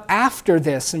 came up after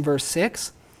this in verse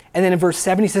 6. And then in verse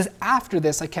 7, he says, after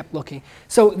this I kept looking.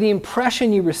 So the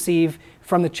impression you receive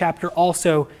from the chapter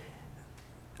also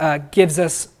gives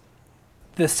us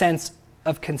the sense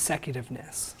of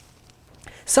consecutiveness.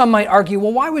 Some might argue,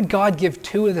 well, why would God give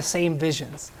two of the same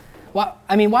visions?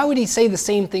 Why would he say the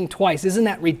same thing twice? Isn't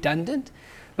that redundant?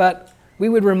 But we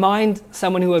would remind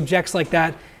someone who objects like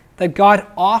that God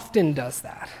often does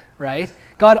that, right?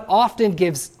 God often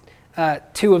gives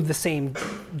two of the same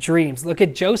dreams. Look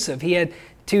at Joseph. He had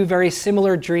two very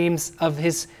similar dreams of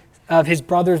his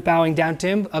brothers bowing down to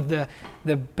him, of the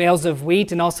bales of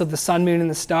wheat and also the sun, moon, and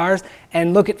the stars.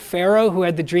 And look at Pharaoh, who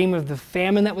had the dream of the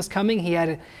famine that was coming. He had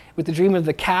it with the dream of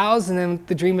the cows and then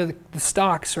the dream of the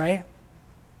stocks, right?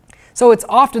 So it's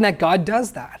often that God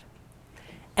does that.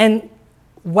 And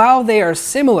while they are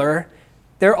similar,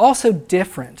 they're also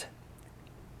different.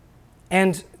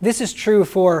 And this is true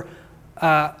for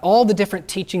all the different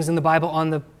teachings in the Bible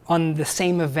on the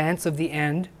same events of the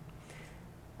end,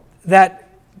 that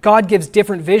God gives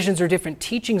different visions or different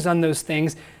teachings on those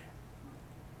things,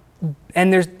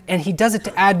 and he does it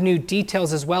to add new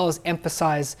details as well as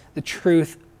emphasize the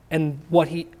truth and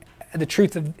the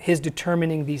truth of his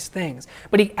determining these things.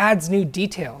 But he adds new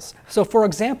details. So for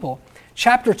example,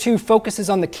 chapter 2 focuses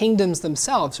on the kingdoms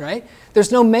themselves, right?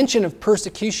 There's no mention of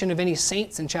persecution of any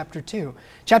saints in chapter 2.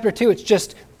 Chapter 2, it's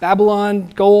just Babylon,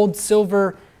 gold,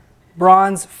 silver,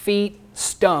 bronze, feet,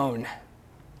 stone.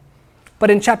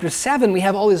 But in chapter 7, we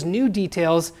have all these new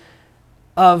details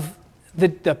of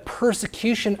the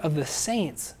persecution of the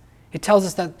saints. It tells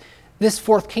us that this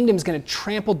fourth kingdom is going to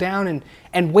trample down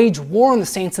and wage war on the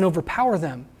saints and overpower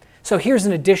them. So here's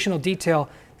an additional detail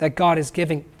that God is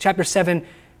giving. Chapter 7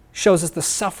 shows us the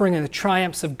suffering and the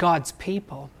triumphs of God's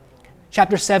people.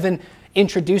 Chapter 7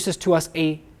 introduces to us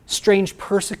a strange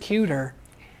persecutor,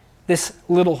 this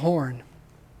little horn.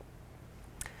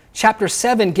 Chapter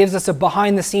 7 gives us a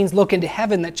behind-the-scenes look into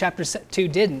heaven that chapter 2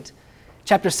 didn't.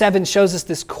 Chapter 7 shows us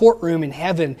this courtroom in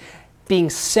heaven being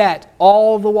set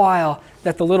all the while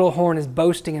that the little horn is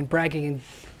boasting and bragging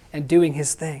and doing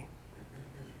his thing.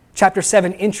 Chapter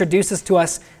 7 introduces to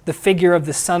us the figure of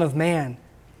the Son of Man.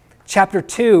 Chapter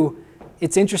 2,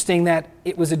 it's interesting that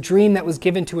it was a dream that was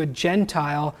given to a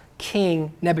Gentile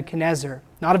king, Nebuchadnezzar.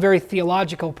 Not a very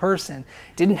theological person.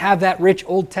 Didn't have that rich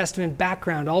Old Testament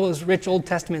background, all those rich Old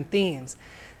Testament themes.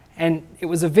 And it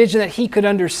was a vision that he could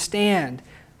understand.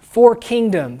 4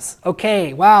 kingdoms.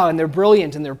 Okay, wow, and they're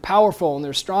brilliant and they're powerful and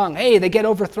they're strong. Hey, they get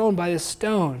overthrown by this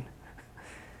stone.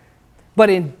 But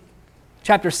in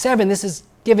chapter 7, this is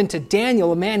given to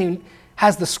Daniel, a man who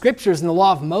has the scriptures and the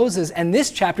law of Moses, and this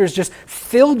chapter is just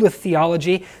filled with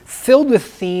theology, filled with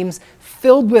themes,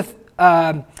 filled with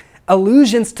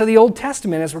allusions to the Old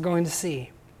Testament, as we're going to see.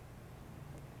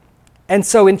 And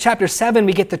so in chapter 7,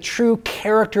 we get the true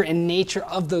character and nature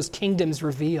of those kingdoms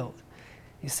revealed,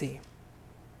 you see.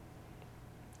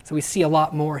 So we see a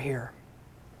lot more here.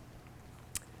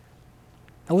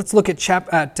 Now let's look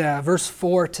at verse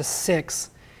 4 to 6.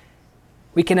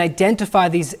 We can identify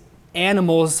these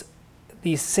animals,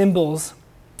 these symbols,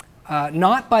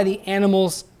 not by the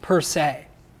animals per se.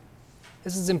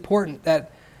 This is important,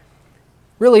 that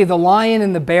really the lion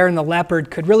and the bear and the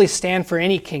leopard could really stand for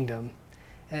any kingdom.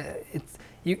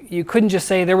 You couldn't just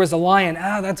say there was a lion,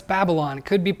 that's Babylon. It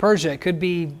could be Persia. It could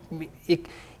be,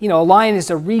 a lion is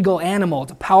a regal animal.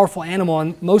 It's a powerful animal,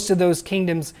 and most of those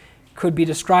kingdoms could be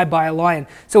described by a lion.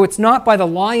 So it's not by the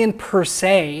lion per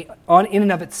se, in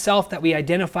and of itself, that we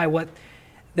identify what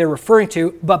they're referring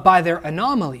to, but by their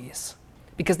anomalies.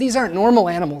 Because these aren't normal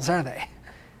animals, are they?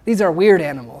 These are weird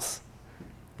animals.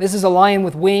 This is a lion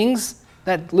with wings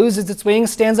that loses its wings,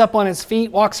 stands up on its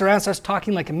feet, walks around, starts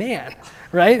talking like a man,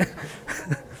 right?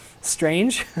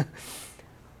 Strange.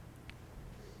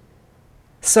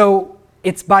 So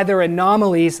it's by their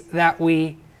anomalies that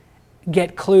we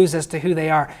get clues as to who they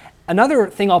are. Another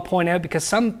thing I'll point out, because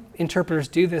some interpreters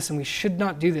do this and we should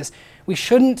not do this, we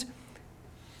shouldn't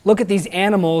look at these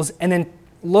animals and then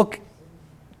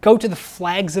go to the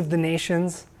flags of the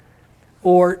nations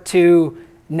or to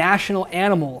national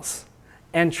animals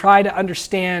and try to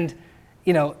understand,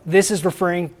 this is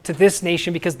referring to this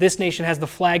nation because this nation has the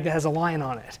flag that has a lion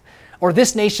on it. Or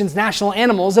this nation's national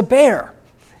animal is a bear,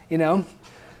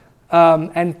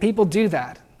 and people do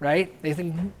that, right? They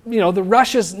think, the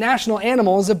Russia's national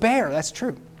animal is a bear. That's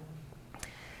true.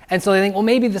 And so they think, well,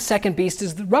 maybe the second beast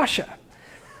is Russia.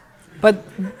 But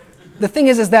the thing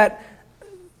is that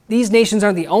these nations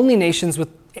aren't the only nations with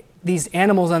these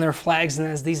animals on their flags and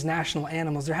as these national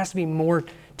animals. There has to be more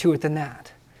to it than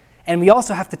that. And we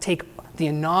also have to take the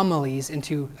anomalies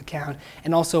into account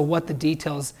and also what the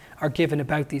details are given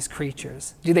about these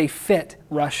creatures. Do they fit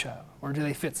Russia or do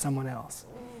they fit someone else?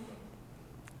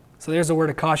 So there's a word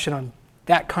of caution on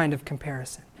that kind of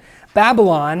comparison.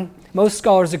 Babylon, most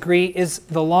scholars agree, is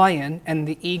the lion, and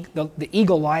the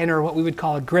eagle lion, or what we would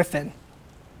call a griffin.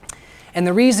 And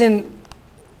the reason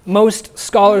most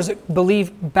scholars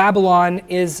believe Babylon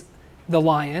is the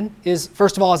lion is,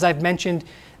 first of all, as I've mentioned,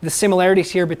 the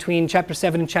similarities here between chapter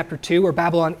 7 and chapter 2, where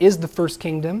Babylon is the first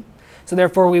kingdom. So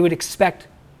therefore we would expect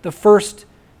the first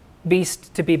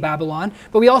beast to be Babylon.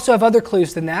 But we also have other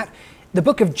clues than that. The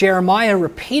book of Jeremiah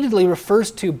repeatedly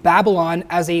refers to Babylon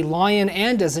as a lion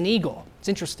and as an eagle. It's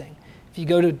interesting. If you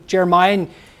go to Jeremiah, and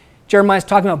Jeremiah's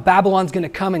talking about Babylon's going to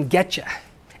come and get you.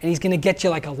 And he's going to get you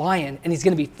like a lion, and he's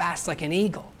going to be fast like an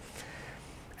eagle.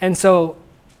 And so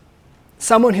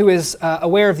someone who is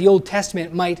aware of the Old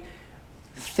Testament might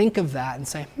think of that and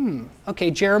say,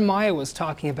 okay, Jeremiah was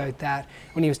talking about that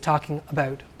when he was talking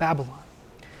about Babylon.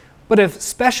 But of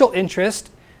special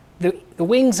interest, the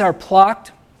wings are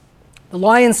plucked, the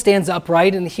lion stands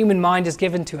upright, and the human mind is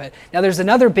given to it. Now there's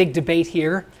another big debate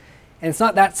here, and it's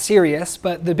not that serious,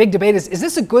 but the big debate is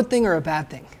this a good thing or a bad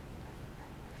thing?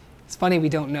 It's funny we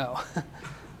don't know.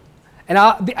 And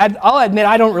I'll admit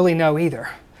I don't really know either.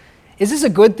 Is this a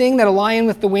good thing that a lion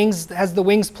with the wings has the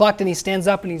wings plucked and he stands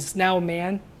up and he's now a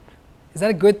man? Is that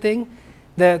a good thing?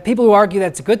 The people who argue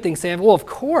that's a good thing say, well, of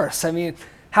course. I mean,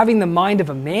 having the mind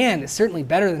of a man is certainly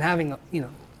better than having,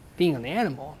 being an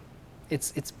animal.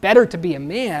 It's better to be a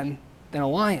man than a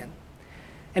lion.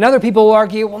 And other people will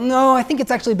argue, well, no, I think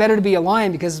it's actually better to be a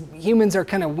lion because humans are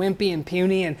kind of wimpy and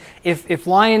puny, and if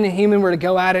lion and human were to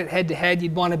go at it head to head,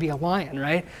 you'd want to be a lion,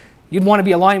 right? You'd want to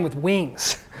be a lion with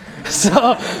wings.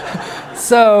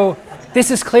 So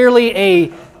this is clearly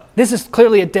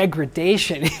a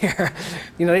degradation here.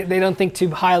 They don't think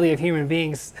too highly of human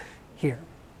beings here.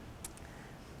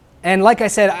 And like I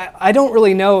said, I don't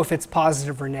really know if it's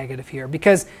positive or negative here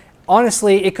because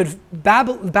honestly,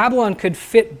 Babylon could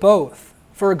fit both.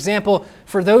 For example,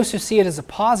 for those who see it as a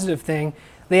positive thing,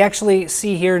 they actually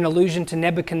see here an allusion to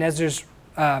Nebuchadnezzar's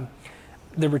the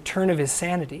return of his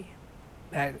sanity.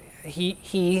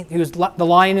 He who's the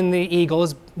lion and the eagle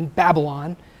is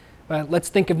Babylon. Let's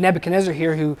think of Nebuchadnezzar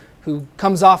here who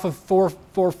comes off of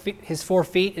his 4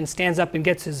 feet and stands up and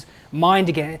gets his mind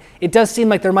again. It does seem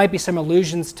like there might be some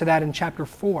allusions to that in chapter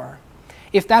 4.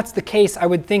 If that's the case, I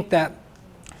would think that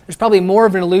there's probably more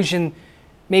of an allusion,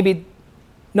 maybe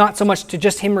not so much to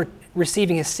just him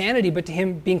receiving his sanity, but to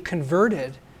him being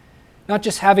converted. Not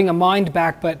just having a mind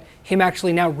back, but him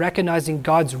actually now recognizing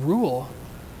God's rule.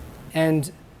 And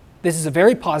this is a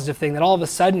very positive thing, that all of a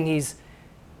sudden he's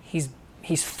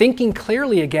he's thinking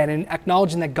clearly again and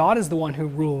acknowledging that God is the one who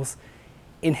rules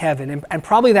in heaven. And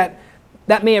probably that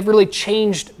may have really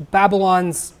changed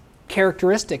Babylon's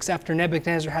characteristics after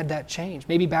Nebuchadnezzar had that change.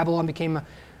 Maybe Babylon became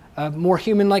a more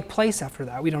human-like place after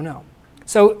that. We don't know.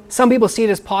 So some people see it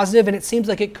as positive, and it seems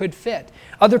like it could fit.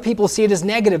 Other people see it as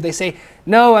negative. They say,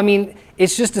 no, I mean,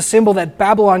 it's just a symbol that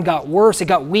Babylon got worse. It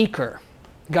got weaker.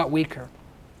 It got weaker.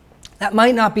 That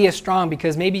might not be as strong,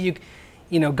 because maybe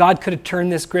God could have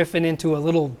turned this griffin into a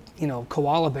little,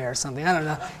 koala bear or something. I don't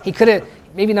know. He could have,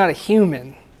 maybe not a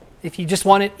human, if you just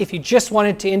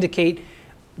wanted to indicate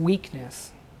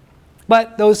weakness.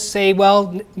 But those say,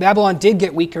 well, Babylon did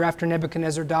get weaker after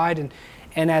Nebuchadnezzar died, and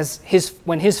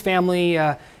when his family,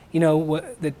 there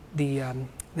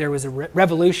was a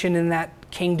revolution in that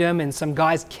kingdom, and some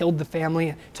guys killed the family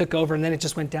and took over, and then it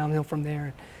just went downhill from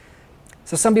there.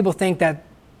 So some people think that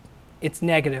it's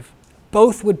negative.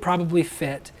 Both would probably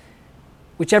fit.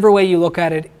 Whichever way you look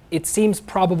at it, it seems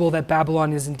probable that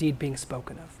Babylon is indeed being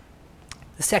spoken of.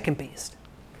 The second beast.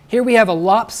 Here we have a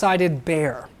lopsided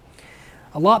bear.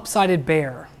 A lopsided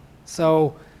bear.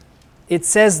 So it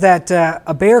says that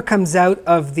a bear comes out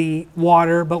of the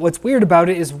water, but what's weird about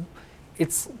it is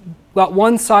it's got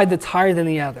one side that's higher than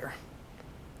the other.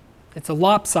 It's a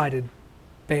lopsided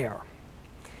bear.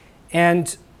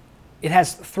 And it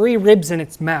has 3 ribs in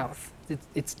its mouth.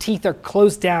 Its teeth are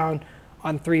closed down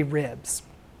on 3 ribs.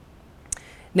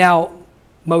 Now,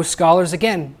 most scholars,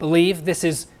 again, believe this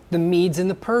is the Medes and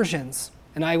the Persians,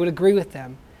 and I would agree with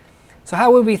them. So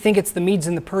how would we think it's the Medes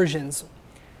and the Persians?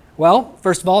 Well,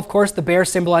 first of all, of course, the bear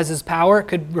symbolizes power. It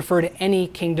could refer to any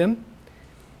kingdom.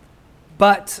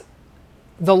 But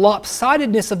the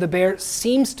lopsidedness of the bear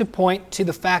seems to point to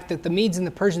the fact that the Medes and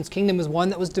the Persians' kingdom was one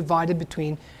that was divided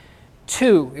between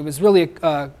 2. It was really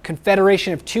a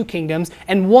confederation of 2 kingdoms,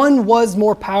 and one was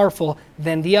more powerful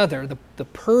than the other. The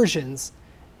Persians,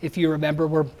 if you remember,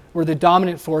 were the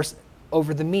dominant force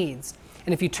over the Medes.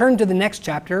 And if you turn to the next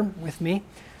chapter with me,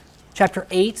 chapter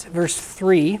 8, verse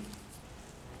 3,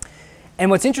 and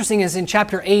what's interesting is in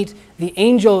chapter 8, the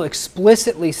angel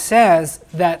explicitly says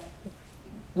that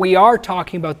we are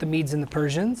talking about the Medes and the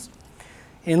Persians.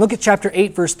 And look at chapter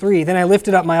 8, verse 3. Then I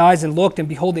lifted up my eyes and looked, and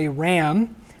behold, a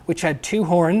ram, which had 2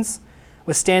 horns,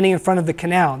 was standing in front of the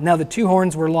canal. Now the 2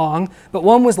 horns were long, but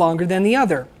one was longer than the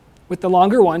other, with the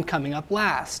longer one coming up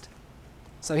last.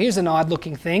 So here's an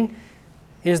odd-looking thing.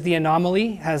 Here's the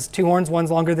anomaly. It has 2 horns,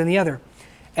 one's longer than the other.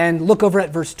 And look over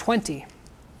at verse 20.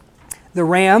 The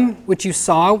ram, which you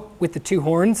saw with the 2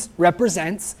 horns,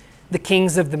 represents the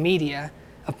kings of Media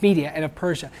and of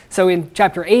Persia. So in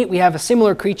chapter 8, we have a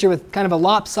similar creature with kind of a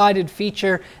lopsided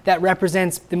feature that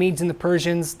represents the Medes and the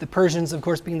Persians, of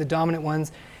course, being the dominant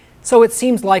ones. So it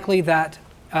seems likely that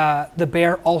the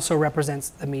bear also represents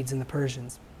the Medes and the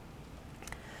Persians.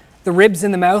 The ribs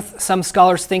in the mouth, some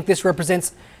scholars think this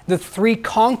represents the 3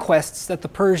 conquests that the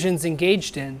Persians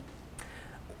engaged in.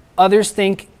 Others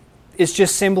think it's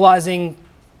just symbolizing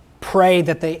prey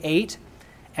that they ate,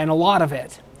 and a lot of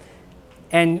it.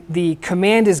 And the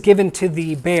command is given to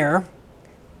the bear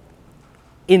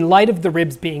in light of the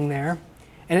ribs being there,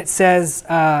 and it says,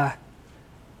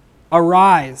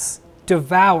 arise,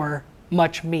 devour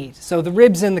much meat. So the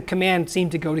ribs and the command seem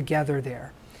to go together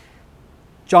there.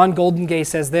 John Goldengay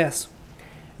says this: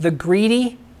 the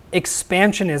greedy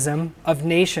expansionism of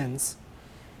nations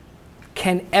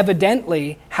can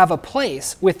evidently have a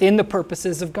place within the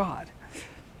purposes of God.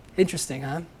 Interesting,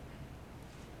 huh?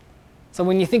 So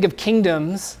when you think of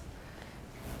kingdoms,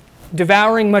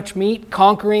 devouring much meat,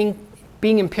 conquering,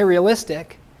 being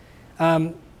imperialistic,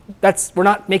 we're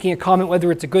not making a comment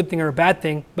whether it's a good thing or a bad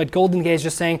thing, but Goldengay is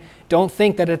just saying, don't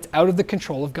think that it's out of the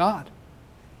control of God.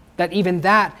 That even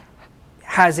that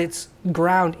has its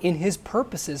ground in his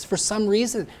purposes for some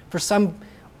reason. For some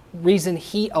reason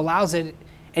he allows it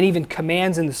and even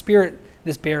commands in the Spirit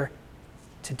this bear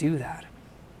to do that.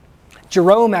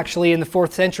 Jerome, actually, in the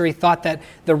 4th century, thought that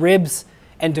the ribs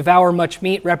and devour much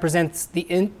meat represents the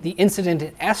incident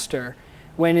in Esther,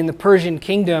 when in the Persian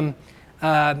kingdom,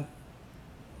 there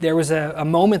was a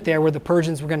moment there where the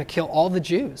Persians were going to kill all the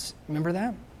Jews. Remember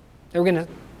that? They were going to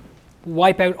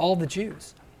wipe out all the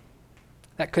Jews.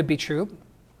 That could be true.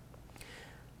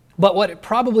 But what it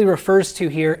probably refers to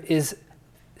here is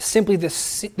simply the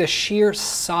sheer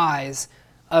size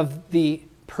of the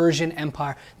Persian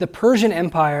Empire. The Persian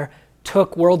Empire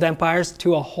took world empires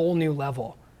to a whole new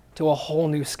level, to a whole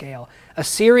new scale.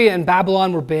 Assyria and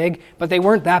Babylon were big, but they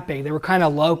weren't that big. They were kind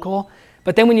of local.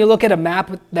 But then when you look at a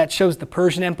map that shows the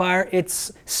Persian Empire,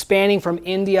 it's spanning from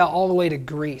India all the way to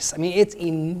Greece. I mean, it's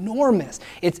enormous.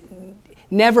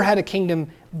 Never had a kingdom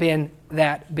been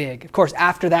that big. Of course,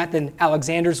 after that, then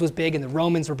Alexander's was big and the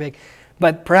Romans were big.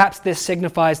 But perhaps this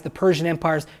signifies the Persian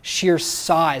Empire's sheer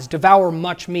size, devour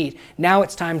much meat. Now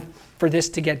it's time for this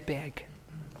to get big.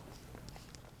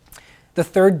 The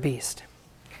third beast.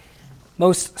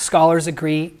 Most scholars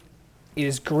agree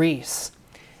is Greece.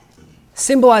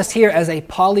 Symbolized here as a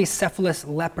polycephalous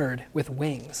leopard with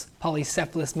wings.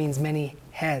 Polycephalous means many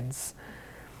heads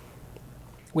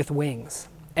with wings.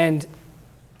 And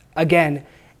again,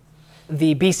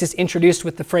 the beast is introduced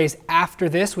with the phrase after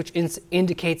this, which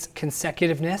indicates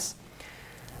consecutiveness.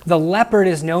 The leopard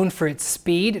is known for its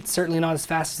speed. It's certainly not as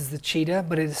fast as the cheetah,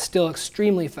 but it is still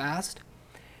extremely fast.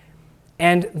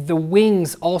 And the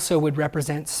wings also would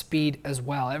represent speed as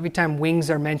well. Every time wings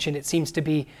are mentioned, it seems to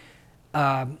be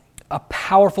a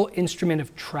powerful instrument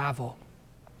of travel.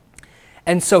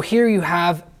 And so here you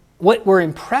have what we're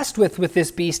impressed with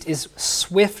this beast is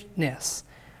swiftness.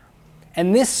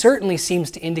 And this certainly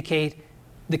seems to indicate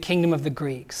the kingdom of the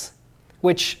Greeks,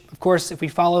 which, of course, if we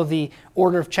follow the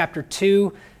order of chapter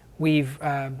 2, we've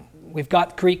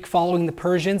got Greek following the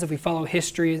Persians, if we follow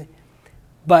history.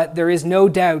 But there is no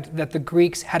doubt that the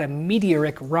Greeks had a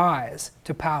meteoric rise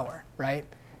to power, right?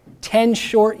 10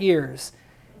 short years,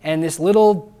 and this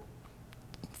little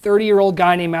 30-year-old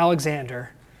guy named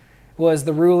Alexander was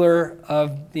the ruler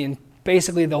of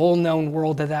basically the whole known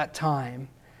world at that time.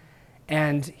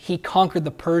 And he conquered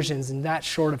the Persians in that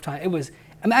short of time.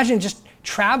 Imagine just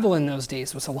travel in those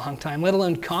days was a long time, let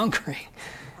alone conquering,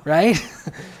 right?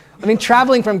 I mean,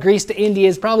 traveling from Greece to India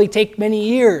is probably take many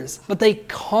years, but they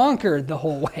conquered the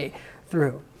whole way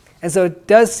through. And so it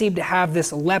does seem to have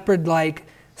this leopard-like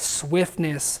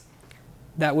swiftness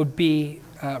that would be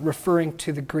referring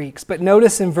to the Greeks. But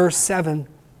notice in verse 6,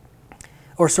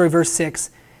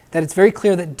 that it's very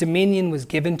clear that dominion was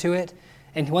given to it.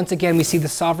 And once again, we see the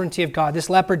sovereignty of God. This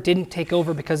leopard didn't take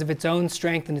over because of its own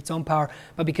strength and its own power,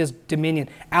 but because dominion.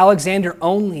 Alexander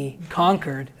only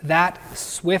conquered that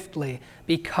swiftly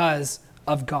because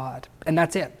of God. And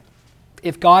that's it.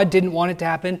 If God didn't want it to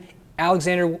happen,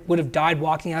 Alexander would have died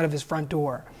walking out of his front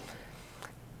door.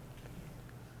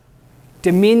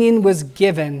 Dominion was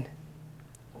given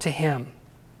to him.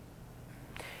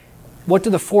 What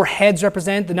do the 4 heads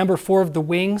represent? The number 4 of the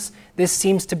wings. This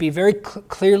seems to be very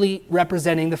clearly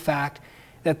representing the fact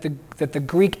that the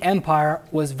Greek Empire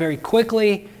was very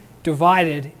quickly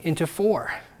divided into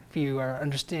 4. If you are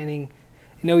understanding,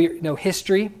 you know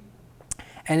history.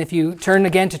 And if you turn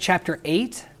again to chapter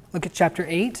 8, look at chapter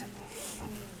 8.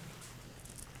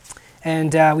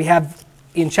 And we have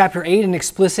in chapter 8 an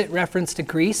explicit reference to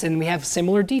Greece, and we have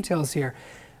similar details here.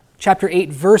 Chapter 8,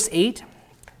 verse 8.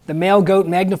 The male goat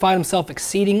magnified himself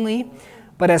exceedingly,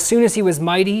 but as soon as he was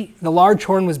mighty, the large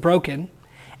horn was broken,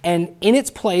 and in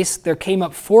its place there came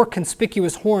up 4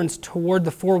 conspicuous horns toward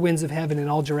the 4 winds of heaven in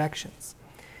all directions.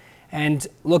 And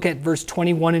look at verse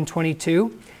 21 and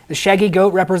 22. The shaggy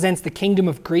goat represents the kingdom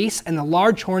of Greece, and the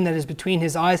large horn that is between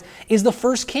his eyes is the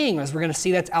first king. As we're going to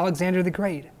see, that's Alexander the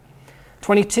Great.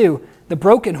 22. The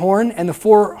broken horn and the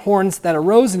 4 horns that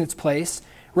arose in its place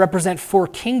represent 4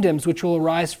 kingdoms which will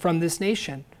arise from this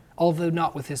nation, although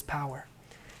not with his power.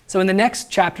 So in the next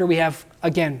chapter we have,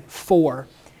 again, 4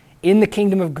 in the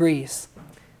kingdom of Greece,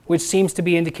 which seems to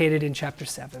be indicated in chapter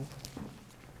 7.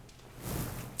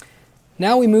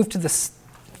 Now we move to the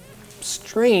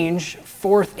strange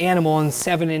 4th animal in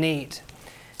 7 and 8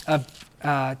 of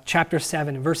chapter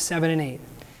 7, verse 7 and 8.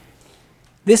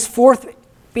 This 4th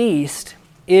beast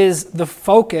is the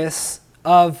focus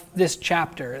of this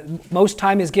chapter. Most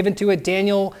time is given to it.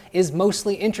 Daniel is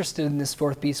mostly interested in this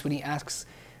 4th beast when he asks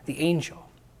the angel.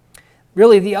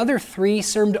 Really, the other 3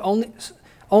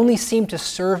 only seem to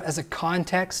serve as a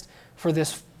context for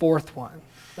this 4th one.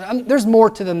 There's more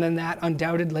to them than that,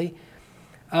 undoubtedly.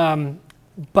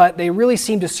 But they really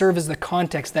seem to serve as the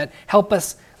context that help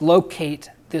us locate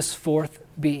this 4th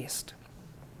beast.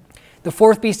 The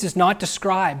 4th beast is not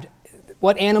described.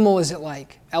 What animal is it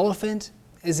like? Elephant?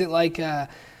 Is it like a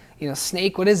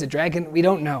snake? What is it? Dragon? We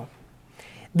don't know.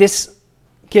 This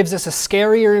gives us a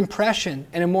scarier impression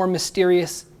and a more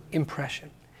mysterious impression.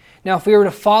 Now, if we were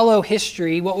to follow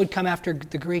history, what would come after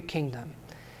the Greek kingdom?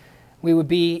 We would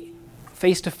be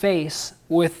face to face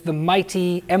with the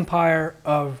mighty empire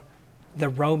of the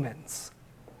Romans.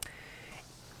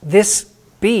 This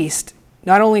beast,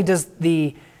 not only does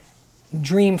the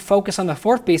dream focus on the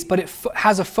 4th beast, but it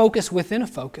has a focus within a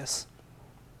focus.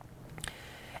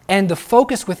 And the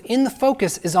focus within the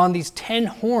focus is on these 10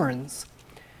 horns,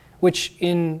 which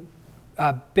in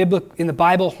the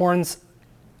Bible, horns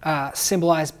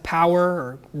symbolize power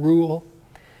or rule.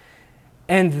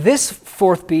 And this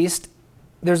 4th beast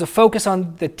there's a focus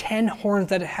on the 10 horns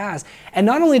that it has. And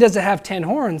not only does it have 10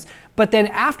 horns, but then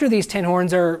after these 10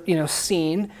 horns are,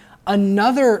 seen,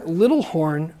 another little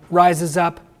horn rises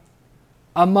up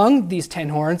among these 10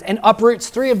 horns and uproots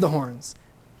 3 of the horns.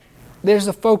 There's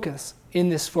a focus in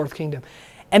this fourth kingdom.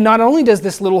 And not only does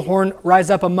this little horn rise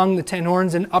up among the 10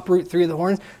 horns and uproot 3 of the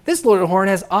horns, this little horn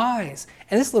has eyes.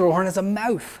 And this little horn has a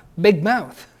mouth, big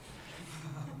mouth,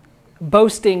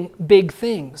 boasting big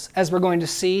things, as we're going to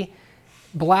see,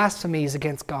 blasphemies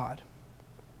against God.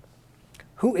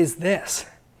 Who is this?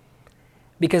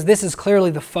 Because this is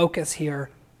clearly the focus here.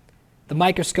 The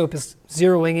microscope is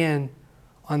zeroing in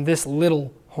on this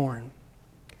little horn.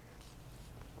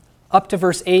 Up to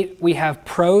verse 8, we have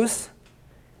prose.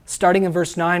 Starting in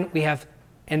verse 9,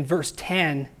 in verse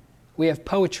 10, we have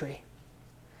poetry.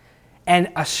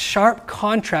 And a sharp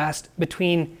contrast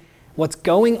between what's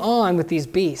going on with these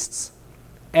beasts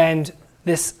and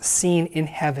this scene in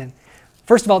heaven.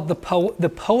 First of all, the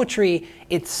poetry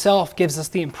itself gives us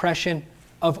the impression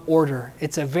of order.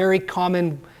 It's a very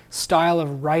common style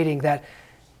of writing that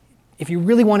if you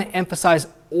really want to emphasize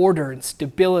order and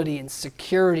stability and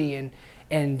security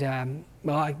and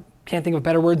I can't think of a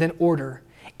better word than order,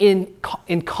 in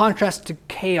contrast to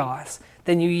chaos,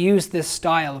 then you use this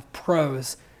style of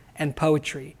prose and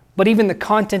poetry. But even the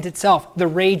content itself, the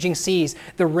raging seas,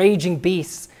 the raging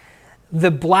beasts,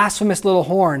 the blasphemous little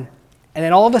horn, and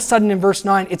then all of a sudden in verse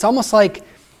 9, it's almost like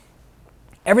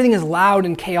everything is loud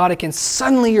and chaotic, and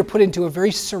suddenly you're put into a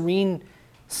very serene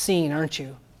scene, aren't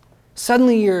you?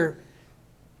 Suddenly you're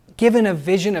given a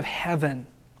vision of heaven.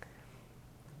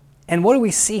 And what do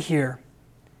we see here?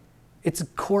 It's a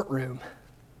courtroom.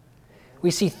 We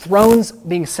see thrones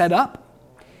being set up.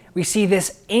 We see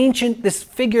this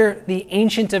figure, the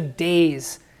Ancient of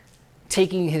Days,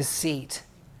 taking his seat.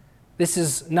 This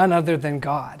is none other than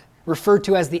God, referred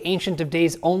to as the Ancient of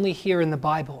Days only here in the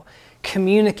Bible,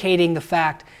 communicating the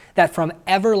fact that from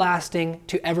everlasting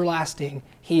to everlasting,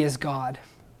 he is God.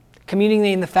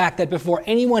 Communicating the fact that before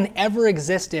anyone ever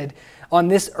existed on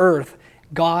this earth,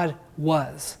 God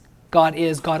was. God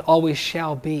is, God always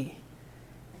shall be.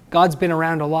 God's been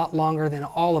around a lot longer than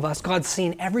all of us. God's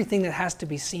seen everything that has to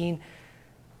be seen.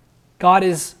 God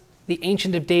is the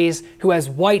Ancient of Days who has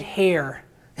white hair,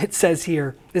 it says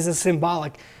here. This is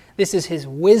symbolic. This is his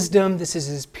wisdom. This is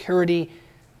his purity.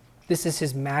 This is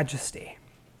his majesty.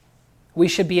 We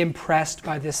should be impressed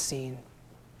by this scene.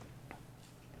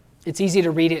 It's easy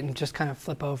to read it and just kind of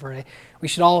flip over it. We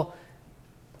should all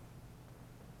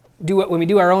do it when we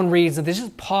do our own reads.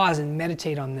 Just pause and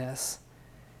meditate on this.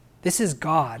 This is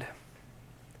God,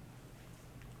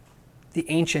 the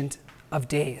Ancient of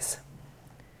Days.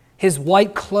 His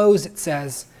white clothes, it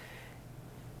says.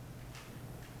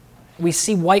 We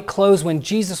see white clothes when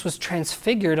Jesus was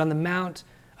transfigured on the Mount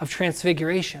of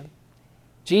Transfiguration.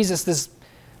 Jesus, this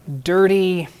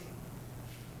dirty,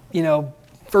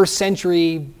 first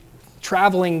century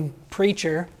traveling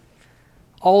preacher,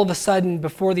 all of a sudden,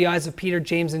 before the eyes of Peter,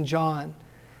 James, and John,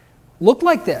 looked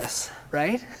like this,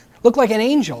 right? Looked like an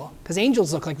angel, because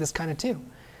angels look like this kind of too.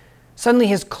 Suddenly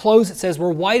his clothes, it says,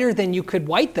 were whiter than you could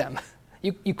white them.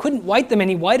 You couldn't white them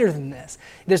any whiter than this.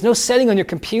 There's no setting on your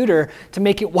computer to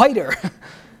make it whiter,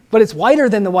 but it's whiter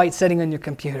than the white setting on your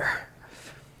computer.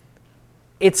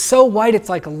 It's so white, it's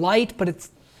like light, but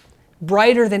it's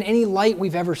brighter than any light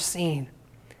we've ever seen.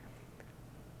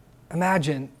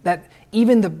 Imagine that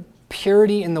even the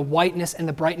purity and the whiteness and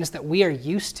the brightness that we are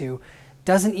used to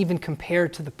doesn't even compare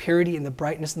to the purity and the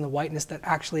brightness and the whiteness that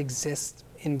actually exists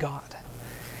in God.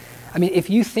 I mean, if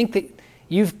you think that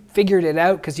you've figured it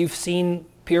out because you've seen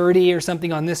purity or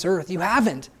something on this earth, you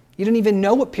haven't. You don't even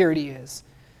know what purity is.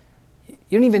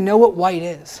 You don't even know what white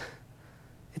is.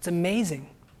 It's amazing,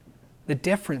 the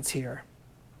difference here.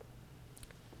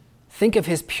 Think of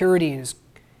his purity.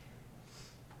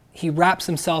 He wraps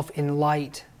himself in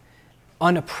light,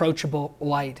 unapproachable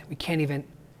light. We can't even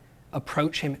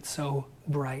approach him. It's so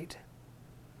bright.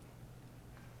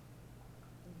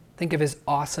 Think of his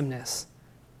awesomeness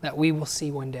that we will see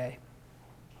one day.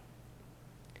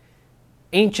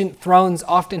 Ancient thrones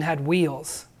often had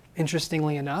wheels,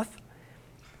 interestingly enough.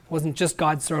 It wasn't just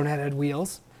God's throne that had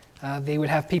wheels. They would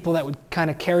have people that would kind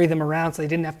of carry them around so they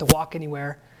didn't have to walk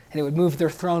anywhere, and it would move their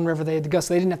throne wherever they had to go,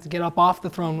 so they didn't have to get up off the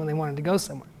throne when they wanted to go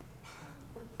somewhere.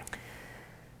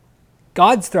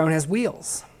 God's throne has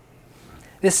wheels.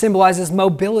 This symbolizes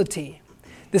mobility.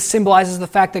 This symbolizes the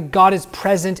fact that God is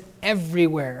present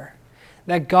everywhere,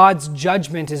 that God's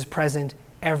judgment is present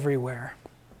everywhere.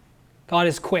 God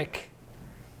is quick.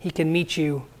 He can meet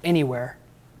you anywhere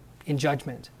in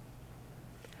judgment.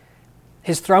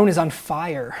 His throne is on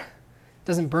fire. It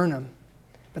doesn't burn him.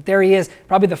 But there he is.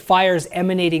 Probably the fire is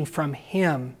emanating from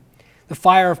him. The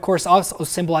fire, of course, also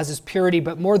symbolizes purity,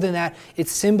 but more than that, it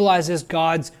symbolizes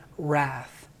God's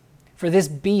wrath. For this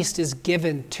beast is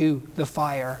given to the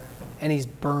fire, and he's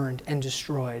burned and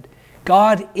destroyed.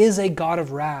 God is a God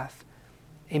of wrath.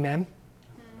 Amen?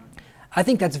 I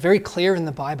think that's very clear in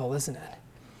the Bible, isn't it?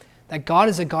 That God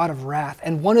is a God of wrath.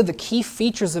 And one of the key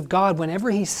features of God,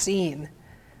 whenever he's seen,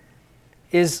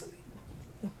 is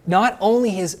not only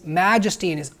his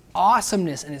majesty and his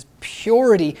awesomeness and his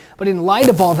purity, but in light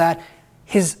of all that,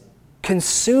 his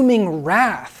consuming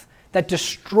wrath that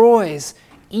destroys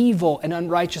evil and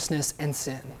unrighteousness and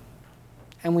sin.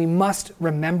 And we must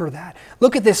remember that.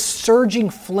 Look at this surging,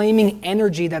 flaming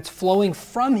energy that's flowing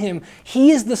from him.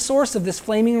 He is the source of this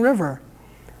flaming river.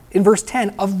 In verse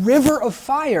 10, a river of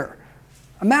fire.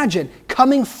 Imagine,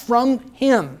 coming from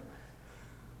him.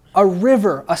 A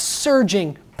river, a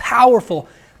surging, powerful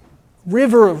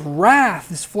river of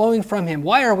wrath is flowing from him.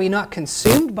 Why are we not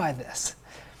consumed by this?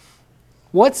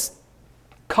 What's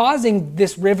causing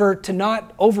this river to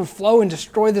not overflow and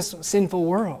destroy this sinful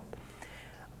world?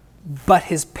 But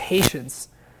his patience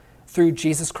through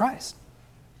Jesus Christ.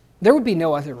 There would be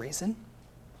no other reason.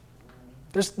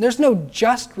 There's no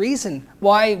just reason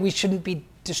why we shouldn't be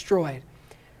destroyed,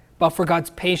 but for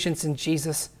God's patience in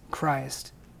Jesus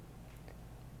Christ.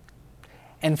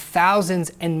 And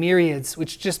thousands and myriads,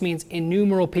 which just means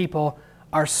innumerable people,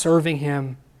 are serving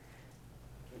him.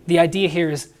 The idea here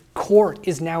is court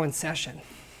is now in session.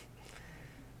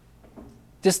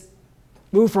 Just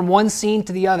move from one scene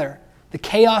to the other. The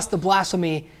chaos, the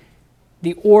blasphemy,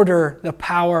 the order, the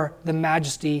power, the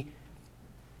majesty,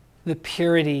 the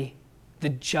purity, the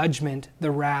judgment, the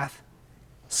wrath.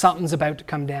 Something's about to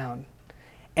come down.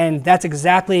 And that's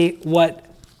exactly what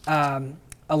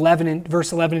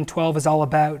verse 11 and 12 is all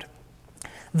about.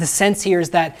 The sense here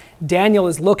is that Daniel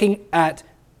is looking at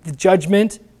the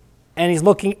judgment, and he's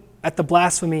looking at the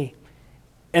blasphemy,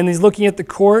 and he's looking at the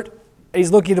court, and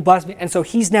he's looking at the blasphemy, and so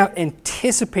he's now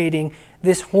anticipating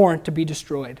this horn to be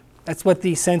destroyed. That's what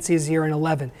the sense is here in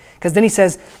 11. Because then he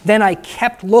says, then I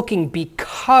kept looking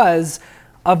because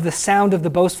of the sound of the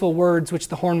boastful words which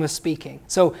the horn was speaking.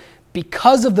 So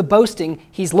because of the boasting,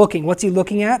 he's looking. What's he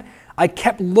looking at? I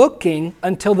kept looking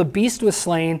until the beast was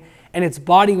slain and its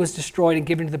body was destroyed and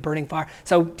given to the burning fire.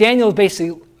 So Daniel is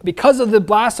basically, because of the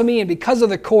blasphemy and because of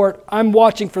the court, I'm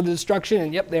watching for the destruction,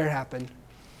 and yep, there it happened.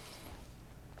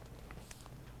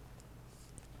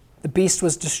 The beast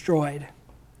was destroyed,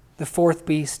 the fourth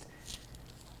beast,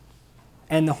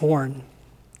 and the horn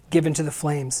given to the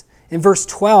flames. In verse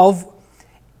 12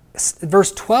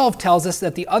 tells us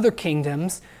that the other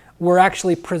kingdoms were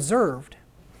actually preserved.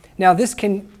 Now, this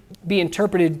can be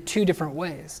interpreted two different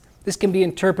ways. This can be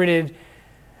interpreted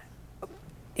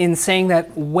in saying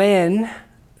that when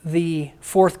the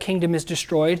fourth kingdom is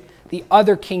destroyed, the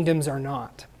other kingdoms are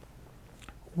not.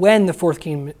 When the fourth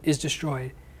kingdom is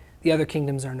destroyed, the other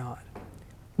kingdoms are not.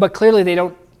 But clearly they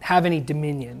don't have any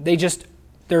dominion.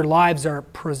 Their lives are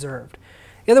preserved.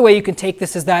 The other way you can take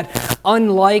this is that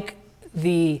unlike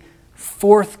the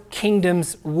fourth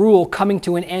kingdom's rule coming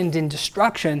to an end in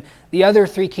destruction, the other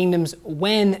three kingdoms,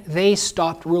 when they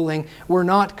stopped ruling, were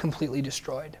not completely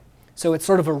destroyed. So it's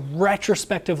sort of a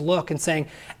retrospective look and saying,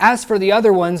 as for the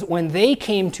other ones, when they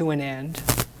came to an end,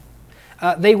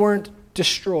 they weren't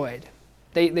destroyed.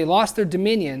 They lost their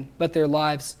dominion, but their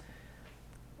lives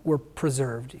were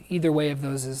preserved. Either way of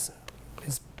those is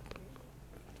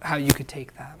how you could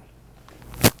take that.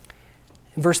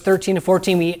 In verse 13 to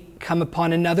 14, we come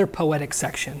upon another poetic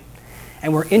section.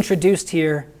 And we're introduced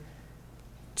here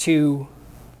to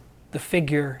the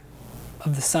figure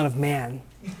of the Son of Man.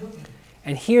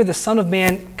 And here the Son of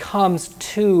Man comes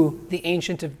to the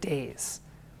Ancient of Days.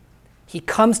 He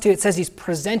comes to, it says he's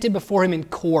presented before him in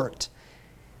court.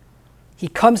 He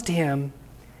comes to him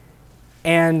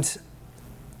and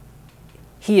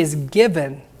he is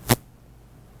given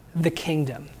the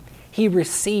kingdom. He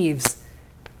receives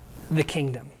the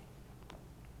kingdom.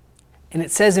 And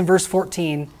it says in verse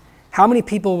 14, how many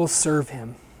people will serve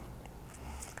him?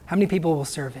 How many people will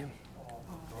serve him?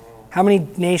 How many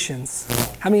nations?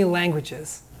 How many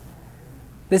languages?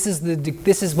 This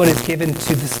is what is given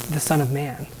to the Son of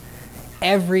Man.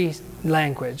 Every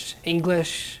language,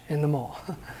 English and them all.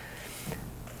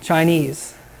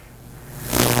 Chinese.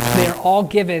 They are all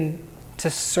given to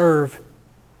serve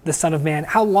the Son of Man.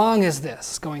 How long is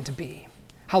this going to be?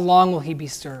 How long will he be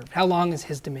served? How long is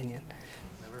his dominion?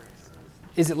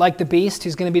 Is it like the beast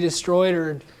who's going to be destroyed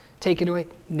or taken away?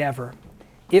 Never.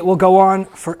 It will go on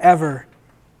forever.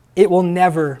 It will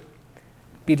never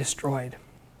be destroyed.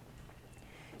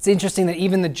 It's interesting that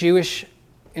even the Jewish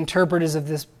interpreters of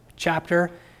this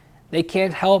chapter, they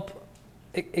can't help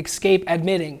escape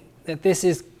admitting that this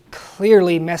is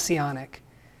clearly messianic.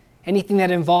 Anything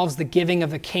that involves the giving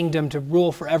of a kingdom to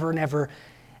rule forever and ever,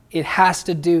 it has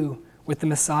to do with the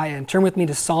Messiah. And turn with me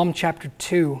to Psalm chapter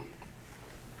 2.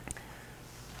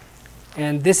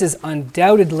 And this is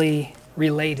undoubtedly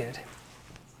related.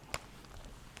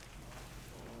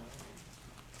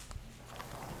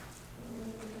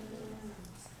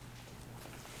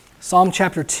 Psalm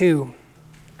chapter 2.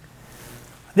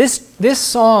 This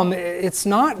psalm, it's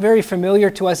not very familiar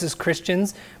to us as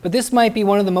Christians, but this might be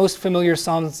one of the most familiar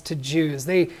psalms to Jews.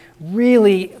 They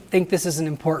really think this is an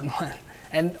important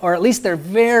one, or at least they're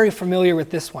very familiar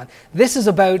with this one. This is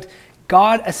about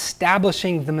God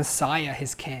establishing the Messiah,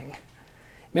 his king.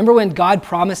 Remember when God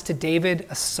promised to David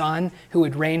a son who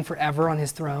would reign forever on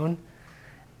his throne?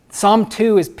 Psalm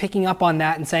 2 is picking up on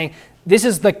that and saying, this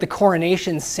is like the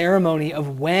coronation ceremony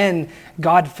of when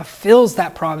God fulfills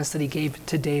that promise that he gave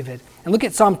to David. And look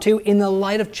at Psalm 2 in the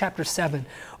light of chapter 7.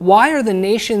 Why are the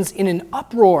nations in an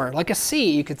uproar, like a sea,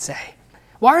 you could say?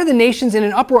 Why are the nations in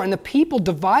an uproar and the people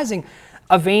devising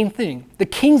a vain thing? The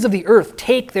kings of the earth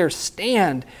take their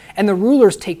stand, and the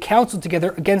rulers take counsel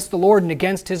together against the Lord and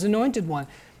against his anointed one.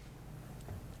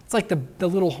 It's like the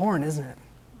little horn, isn't it?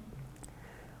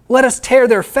 Let us tear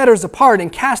their fetters apart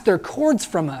and cast their cords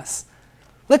from us.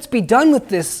 Let's be done with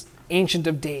this Ancient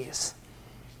of Days.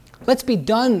 Let's be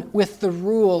done with the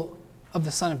rule of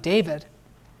the Son of David.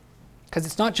 Because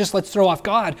it's not just let's throw off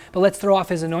God, but let's throw off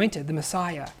his anointed, the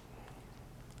Messiah.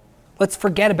 Let's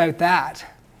forget about that.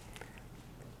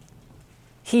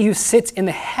 He who sits in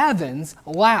the heavens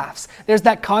laughs. There's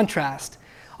that contrast.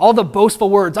 All the boastful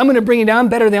words, I'm going to bring you down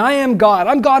better than I am God.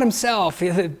 I'm God himself.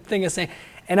 The thing is saying,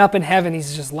 and up in heaven,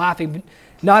 he's just laughing,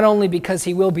 not only because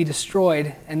he will be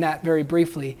destroyed, and that very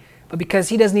briefly, but because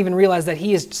he doesn't even realize that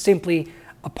he is simply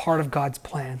a part of God's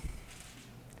plan.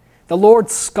 The Lord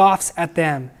scoffs at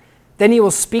them. Then he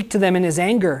will speak to them in his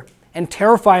anger and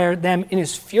terrify them in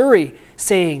his fury,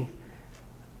 saying,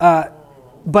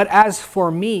 but as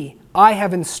for me, I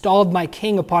have installed my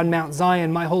king upon Mount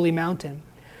Zion, my holy mountain.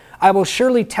 I will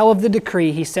surely tell of the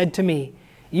decree. He said to me,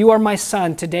 you are my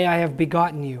son, today I have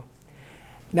begotten you.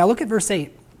 Now look at verse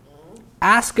 8.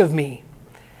 Ask of me,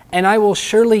 and I will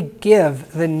surely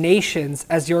give the nations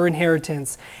as your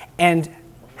inheritance, and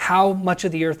how much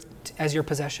of the earth as your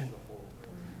possession?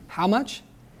 How much?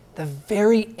 The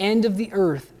very end of the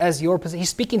earth as your possession. He's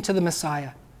speaking to the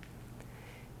Messiah.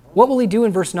 What will he do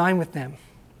in verse 9 with them?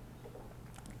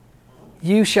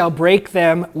 You shall break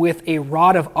them with a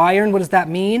rod of iron. What does that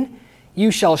mean?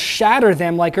 You shall shatter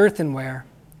them like earthenware.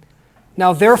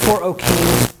 Now therefore, O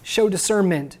kings, show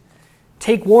discernment.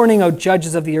 Take warning, O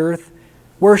judges of the earth.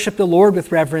 Worship the Lord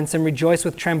with reverence and rejoice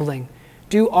with trembling.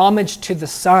 Do homage to the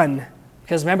Son.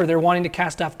 Because remember, they're wanting to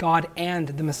cast off God and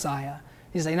the Messiah.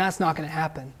 He's saying, that's not going to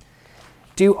happen.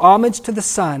 Do homage to the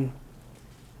Son,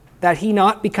 that he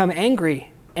not become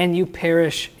angry and you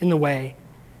perish in the way.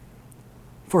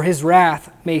 For his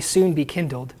wrath may soon be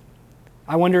kindled.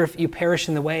 I wonder if you perish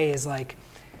in the way is like,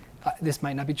 this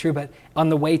might not be true, but on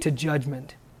the way to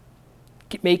judgment.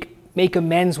 Make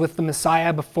amends with the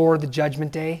Messiah before the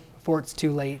judgment day, before it's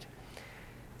too late.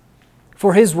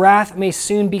 For his wrath may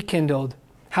soon be kindled.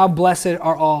 How blessed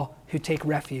are all who take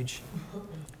refuge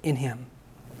in him.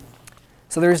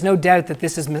 So there is no doubt that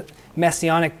this is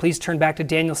messianic. Please turn back to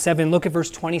Daniel 7. Look at verse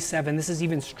 27. This is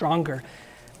even stronger.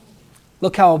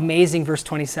 Look how amazing verse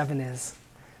 27 is.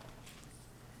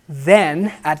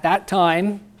 Then, at that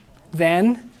time,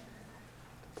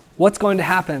 what's going to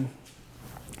happen?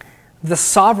 The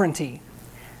sovereignty,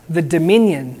 the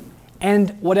dominion,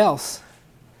 and what else?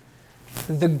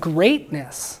 The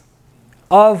greatness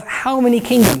of how many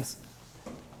kingdoms?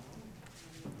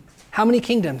 How many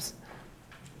kingdoms?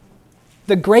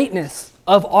 The greatness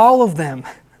of all of them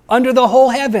under the whole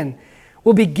heaven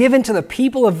will be given to the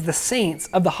people of the saints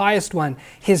of the highest one.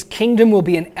 His kingdom will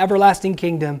be an everlasting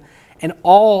kingdom, and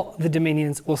all the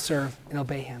dominions will serve and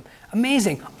obey him.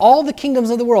 Amazing. All the kingdoms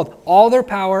of the world, all their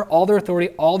power, all their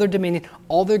authority, all their dominion,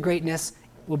 all their greatness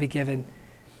will be given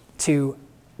to,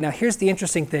 now here's the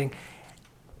interesting thing,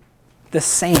 the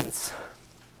saints.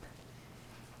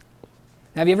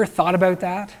 Now, have you ever thought about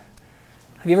that?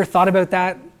 Have you ever thought about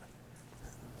that?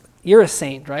 You're a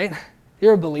saint, right?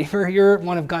 You're a believer. You're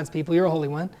one of God's people. You're a holy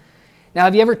one. Now,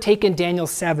 have you ever taken Daniel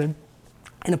 7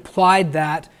 and applied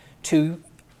that to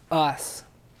us?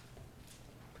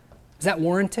 Is that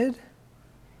warranted?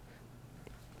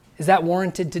 Is that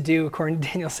warranted to do according to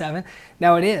Daniel 7?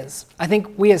 Now it is. I think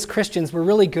we as Christians, we're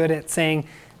really good at saying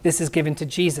this is given to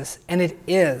Jesus, and it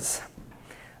is.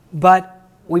 But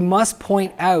we must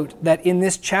point out that in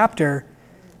this chapter,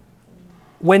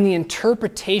 when the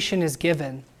interpretation is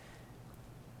given,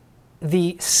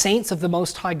 the saints of the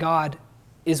Most High God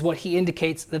is what he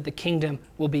indicates that the kingdom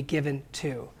will be given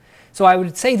to. So I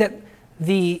would say that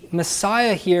the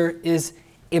Messiah here is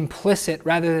implicit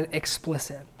rather than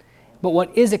explicit. But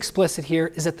what is explicit here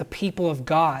is that the people of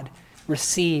God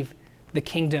receive the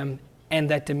kingdom and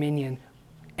that dominion.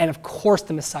 And of course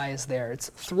the Messiah is there. It's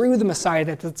through the Messiah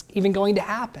that it's even going to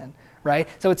happen, right?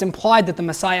 So it's implied that the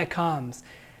Messiah comes,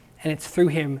 and it's through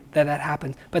him that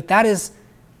happens. But that is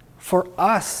for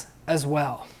us as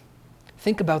well.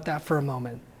 Think about that for a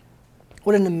moment.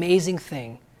 What an amazing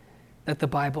thing that the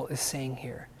Bible is saying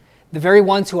here. The very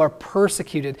ones who are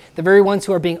persecuted, the very ones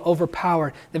who are being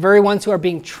overpowered, the very ones who are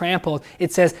being trampled.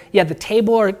 It says, yeah, the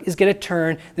table is going to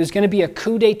turn. There's going to be a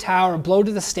coup d'etat, or a blow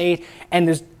to the state, and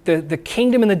there's the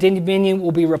kingdom and the dominion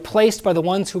will be replaced by the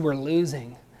ones who were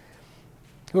losing,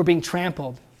 who are being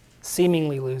trampled,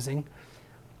 seemingly losing,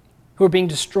 who are being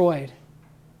destroyed.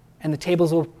 And the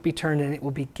tables will be turned and it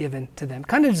will be given to them.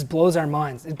 Kind of just blows our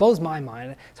minds. It blows my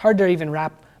mind. It's hard to even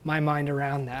wrap my mind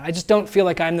around that. I just don't feel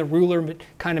like I'm the ruler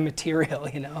kind of material,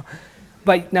 you know.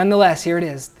 But nonetheless, here it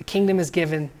is. The kingdom is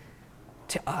given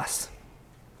to us.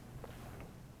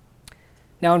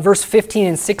 Now in verse 15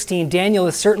 and 16, Daniel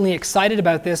is certainly excited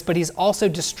about this, but he's also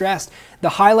distressed. The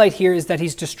highlight here is that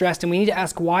he's distressed, and we need to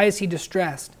ask, why is he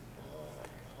distressed?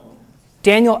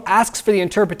 Daniel asks for the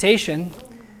interpretation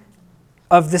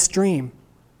of this dream.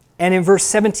 And in verse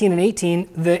 17 and 18,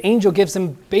 the angel gives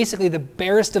him basically the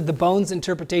barest of the bones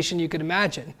interpretation you could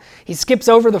imagine. He skips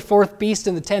over the fourth beast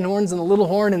and the 10 horns and the little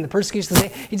horn and the persecution.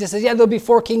 He just says, yeah, there'll be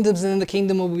 4 kingdoms and then the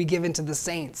kingdom will be given to the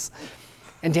saints.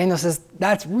 And Daniel says,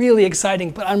 that's really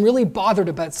exciting, but I'm really bothered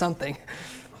about something.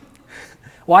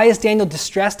 Why is Daniel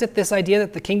distressed at this idea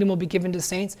that the kingdom will be given to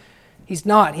saints? He's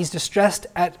not. He's distressed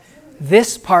at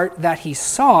this part that he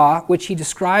saw, which he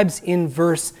describes in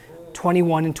verse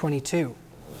 21 and 22.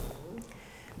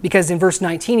 Because in verse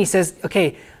 19 he says,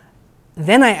 okay,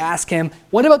 then I ask him,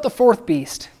 what about the fourth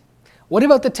beast? What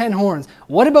about the 10 horns?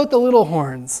 What about the little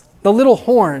horns? The little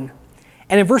horn?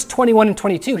 And in verse 21 and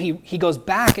 22 he goes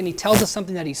back and he tells us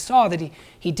something that he saw that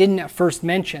he didn't at first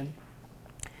mention.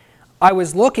 I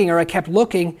kept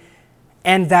looking,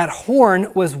 and that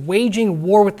horn was waging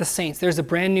war with the saints. There's a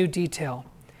brand new detail.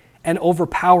 And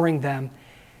overpowering them.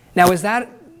 Now is that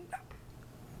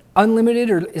unlimited,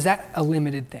 or is that a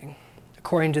limited thing,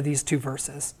 according to these two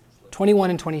verses, 21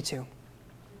 and 22?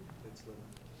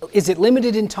 Is it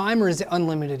limited in time, or is it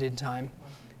unlimited in time?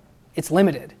 It's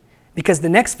limited, because the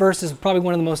next verse is probably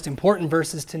one of the most important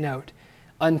verses to note.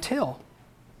 Until.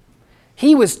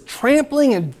 He was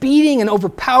trampling and beating and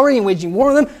overpowering and waging war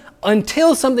on them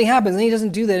until something happens, and he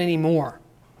doesn't do that anymore.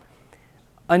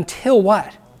 Until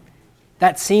what?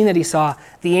 That scene that he saw,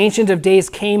 the Ancient of Days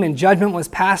came and judgment was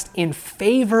passed in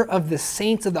favor of the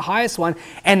saints of the highest one,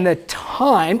 and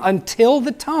until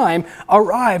the time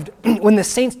arrived when the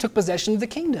saints took possession of the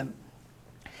kingdom.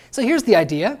 So here's the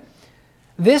idea.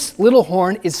 This little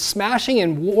horn is smashing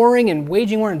and warring and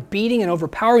waging war and beating and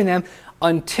overpowering them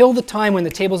until the time when the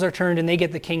tables are turned and they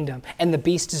get the kingdom and the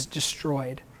beast is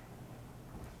destroyed.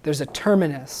 There's a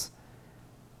terminus.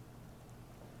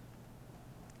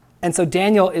 And so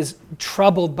Daniel is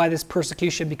troubled by this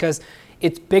persecution because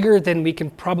it's bigger than we can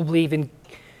probably even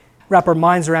wrap our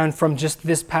minds around from just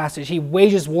this passage. He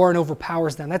wages war and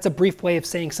overpowers them. That's a brief way of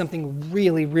saying something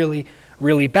really, really,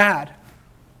 really bad.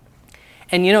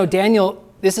 And you know, Daniel,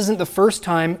 this isn't the first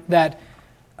time that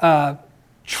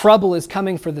trouble is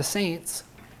coming for the saints,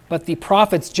 but the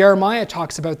prophets, Jeremiah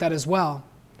talks about that as well.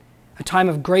 A time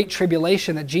of great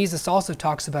tribulation that Jesus also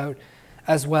talks about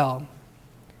as well.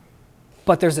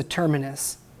 But there's a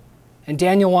terminus. And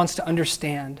Daniel wants to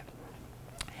understand.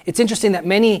 It's interesting that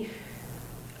many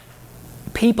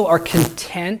people are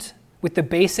content with the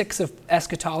basics of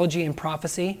eschatology and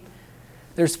prophecy.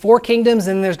 There's 4 kingdoms,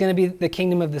 and there's going to be the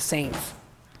kingdom of the saints.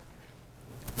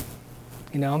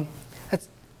 You know,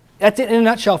 that's it in a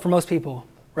nutshell for most people,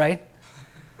 right?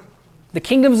 The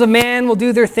kingdoms of man will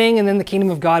do their thing, and then the kingdom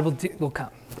of God will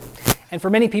come. And for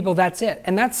many people, that's it.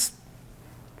 And that's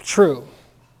true.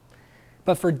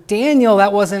 But for Daniel,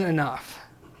 that wasn't enough.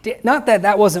 Not that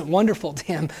that wasn't wonderful to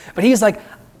him, but he's like,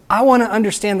 I want to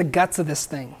understand the guts of this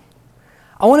thing.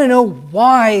 I want to know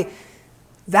why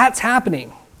that's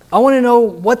happening. I want to know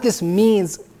what this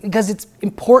means, because it's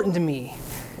important to me.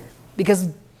 Because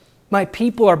my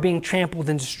people are being trampled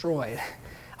and destroyed.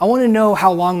 I want to know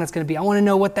how long that's going to be. I want to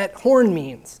know what that horn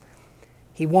means.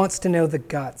 He wants to know the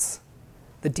guts,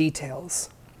 the details.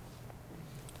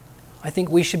 I think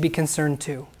we should be concerned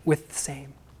too with the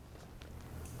same.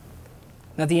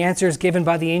 Now the answer is given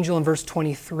by the angel in verse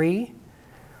 23.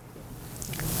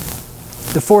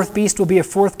 The fourth beast will be a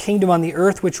fourth kingdom on the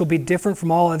earth, which will be different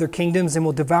from all other kingdoms and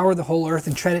will devour the whole earth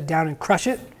and tread it down and crush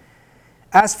it.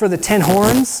 As for the 10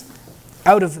 horns,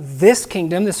 out of this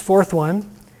kingdom, this fourth one,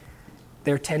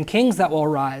 there are 10 kings that will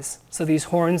arise. So these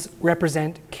horns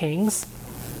represent kings.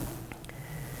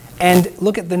 And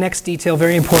look at the next detail,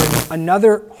 very important.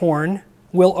 Another horn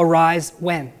will arise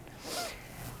when?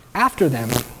 After them.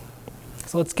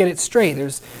 So let's get it straight.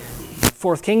 There's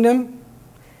fourth kingdom,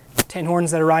 10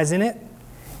 horns that arise in it.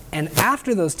 And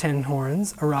after those 10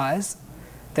 horns arise,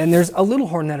 then there's a little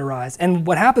horn that arises. And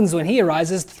what happens when he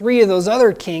arises, 3 of those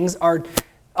other kings are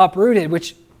uprooted,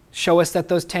 which show us that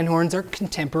those 10 horns are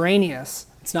contemporaneous.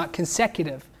 It's not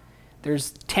consecutive.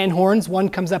 There's 10 horns, one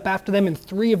comes up after them, and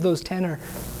 3 of those 10 are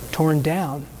torn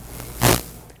down.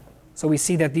 So we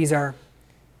see that these are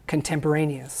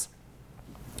contemporaneous.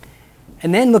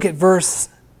 And then look at verse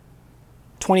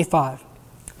 25.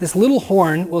 This little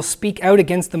horn will speak out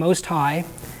against the Most High,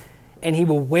 and he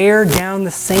will wear down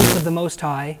the saints of the Most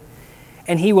High,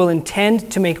 and he will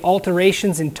intend to make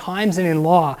alterations in times and in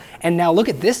law. And now look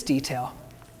at this detail.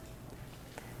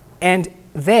 And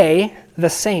they, the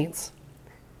saints,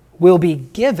 will be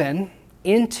given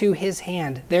into his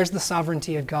hand. There's the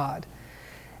sovereignty of God.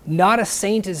 Not a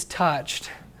saint is touched.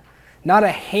 Not a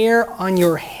hair on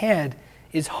your head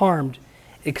is harmed,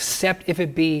 except if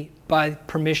it be by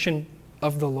permission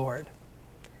of the Lord.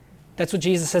 That's what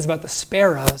Jesus says about the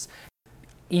sparrows,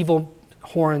 evil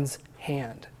horn's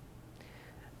hand.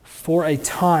 For a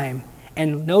time.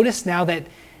 And notice now that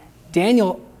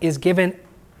Daniel is given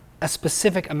a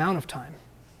specific amount of time.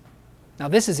 Now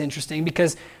this is interesting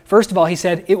because first of all he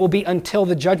said it will be until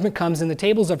the judgment comes and the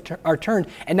tables are turned,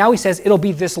 and now he says it'll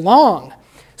be this long.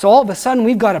 So all of a sudden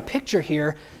we've got a picture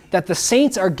here that the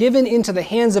saints are given into the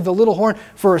hands of the little horn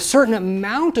for a certain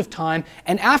amount of time,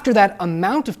 and after that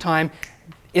amount of time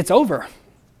it's over.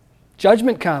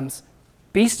 Judgment comes,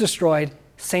 beast destroyed,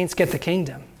 saints get the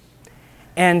kingdom.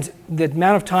 And the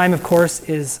amount of time, of course,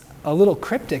 is a little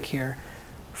cryptic here.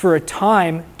 For a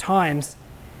time, times,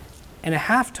 and a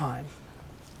half time.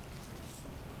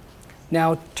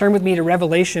 Now, turn with me to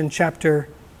Revelation chapter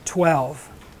 12.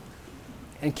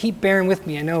 And keep bearing with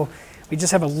me. I know we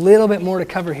just have a little bit more to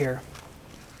cover here.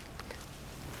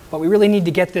 But we really need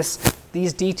to get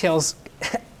these details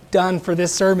done for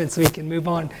this sermon so we can move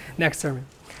on next sermon.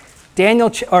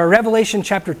 Revelation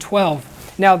chapter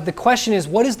 12. Now, the question is,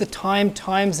 what is the time,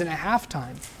 times, and a half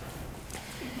time?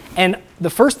 And the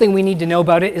first thing we need to know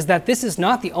about it is that this is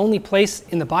not the only place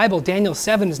in the Bible. Daniel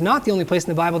 7 is not the only place in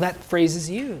the Bible that phrase is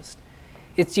used.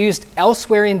 It's used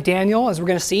elsewhere in Daniel, as we're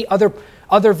going to see.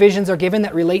 Other visions are given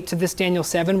that relate to this Daniel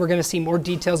 7. We're going to see more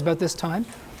details about this time.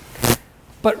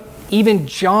 But even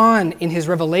John, in his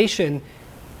Revelation,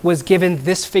 was given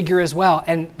this figure as well.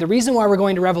 And the reason why we're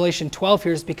going to Revelation 12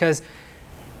 here is because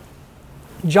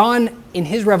John, in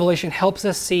his Revelation, helps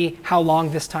us see how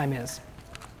long this time is.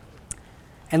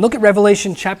 And look at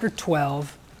Revelation chapter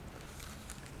 12,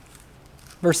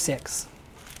 verse 6.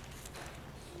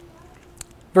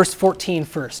 Verse 14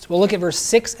 first. We'll look at verse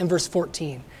 6 and verse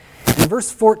 14. In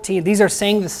verse 14, these are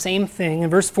saying the same thing. In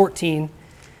verse 14,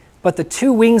 but the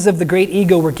 2 wings of the great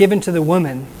eagle were given to the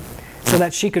woman, so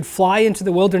that she could fly into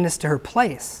the wilderness to her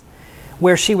place,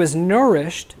 where she was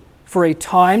nourished for a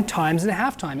time, times, and a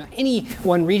half time. Now,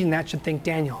 anyone reading that should think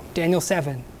Daniel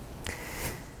 7.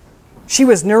 She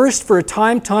was nourished for a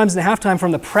time, times, and a half time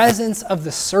from the presence of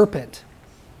the serpent,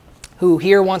 who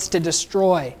here wants to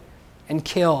destroy and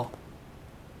kill.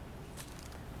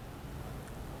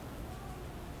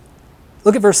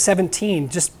 Look at verse 17,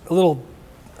 just a little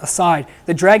aside.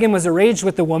 The dragon was enraged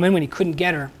with the woman when he couldn't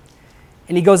get her,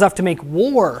 and he goes off to make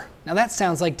war. Now that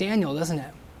sounds like Daniel, doesn't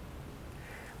it?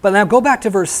 But now go back to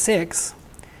verse 6.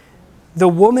 The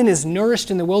woman is nourished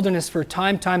in the wilderness for a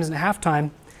time, times, and a half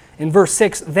time. In verse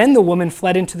 6, then the woman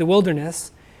fled into the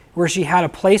wilderness, where she had a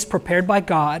place prepared by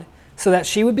God, so that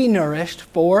she would be nourished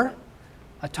for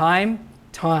a time,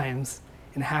 times,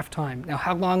 and a half time. Now,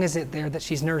 how long is it there that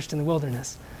she's nourished in the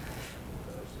wilderness?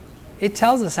 It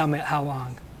tells us how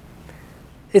long.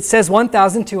 It says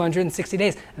 1,260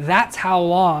 days. That's how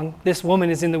long this woman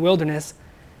is in the wilderness.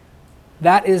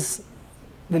 That is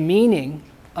the meaning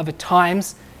of a time,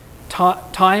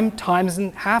 times,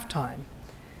 and half time.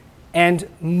 And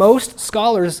most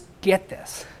scholars get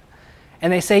this.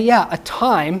 And they say, yeah, a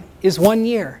time is 1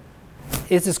 year.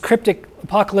 It's this cryptic,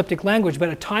 apocalyptic language, but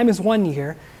a time is 1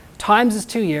 year, times is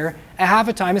 2 years, a half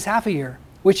a time is half a year,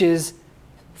 which is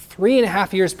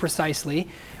 3.5 years precisely,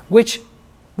 which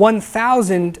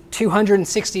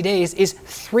 1,260 days is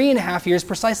 3.5 years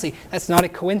precisely. That's not a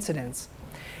coincidence.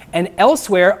 And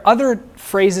elsewhere, other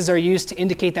phrases are used to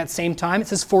indicate that same time. It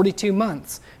says 42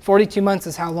 months. 42 months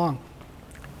is how long?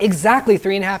 Exactly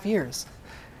 3.5 years.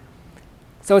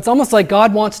 So it's almost like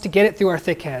God wants to get it through our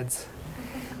thick heads.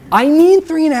 I mean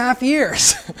 3.5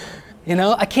 years.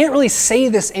 I can't really say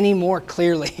this any more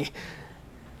clearly.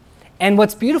 And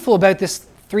what's beautiful about this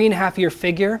 3.5 year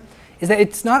figure is that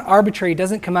it's not arbitrary, it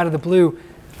doesn't come out of the blue.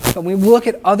 But when we look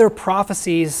at other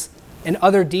prophecies and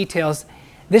other details,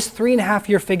 this 3.5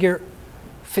 year figure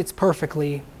fits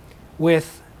perfectly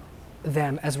with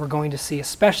them, as we're going to see,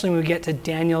 especially when we get to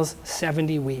Daniel's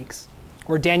 70 weeks,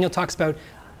 where Daniel talks about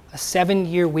a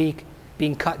 7-year week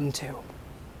being cut in two.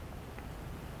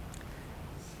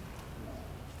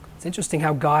 It's interesting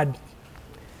how God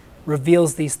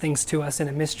reveals these things to us in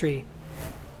a mystery.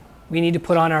 We need to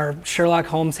put on our Sherlock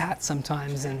Holmes hat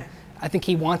sometimes, and I think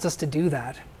he wants us to do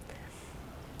that.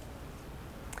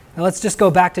 Now let's just go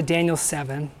back to Daniel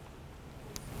 7.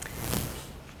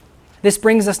 This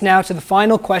brings us now to the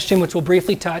final question, which we'll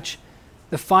briefly touch.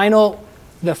 The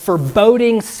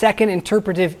foreboding second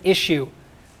interpretive issue.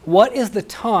 What is the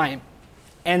time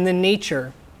and the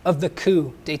nature of the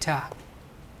coup d'etat?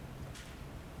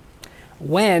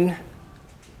 When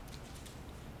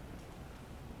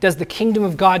does the kingdom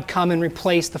of God come and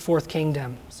replace the fourth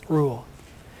kingdom's rule?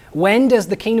 When does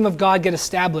the kingdom of God get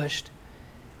established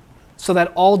so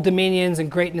that all dominions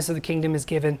and greatness of the kingdom is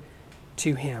given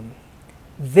to him?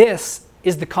 This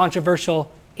is the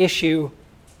controversial issue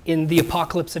in the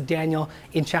Apocalypse of Daniel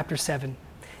in chapter 7.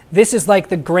 This is like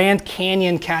the Grand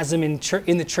Canyon chasm in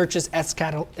the church's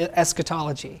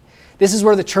eschatology. This is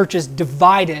where the church is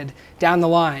divided down the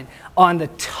line on the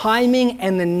timing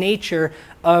and the nature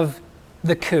of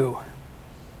the coup.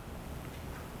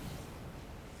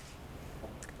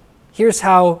 Here's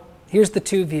the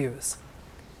two views.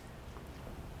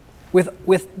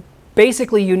 With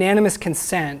basically unanimous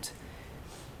consent,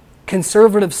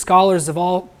 conservative scholars of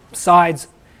all sides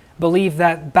believe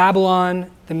that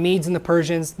Babylon, the Medes and the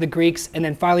Persians, the Greeks, and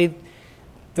then finally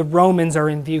the Romans are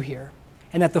in view here.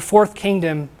 And that the fourth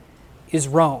kingdom is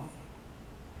Rome.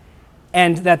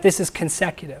 And that this is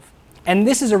consecutive. And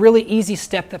this is a really easy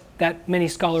step that many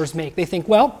scholars make. They think,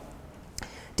 well,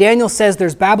 Daniel says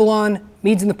there's Babylon,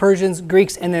 Medes and the Persians,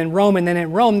 Greeks, and then Rome. And then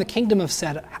in Rome, the kingdom is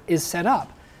set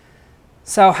up.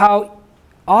 So how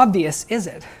obvious is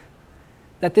it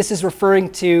that this is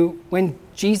referring to when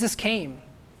Jesus came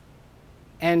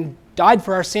and died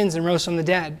for our sins and rose from the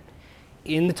dead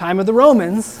in the time of the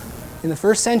Romans in the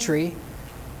first century,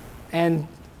 and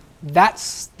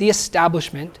that's the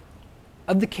establishment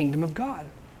of the kingdom of God.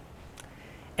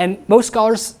 And most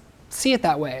scholars see it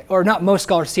that way, or not most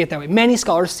scholars see it that way. Many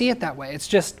scholars see it that way. It's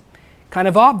just kind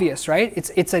of obvious, right?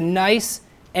 It's a nice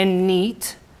and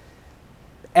neat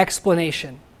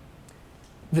explanation.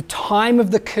 The time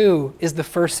of the coup is the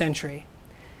first century.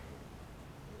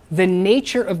 The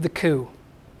nature of the coup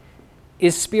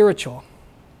is spiritual,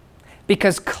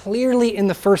 because clearly in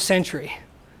the first century,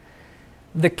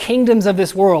 the kingdoms of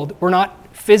this world were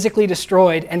not physically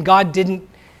destroyed, and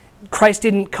Christ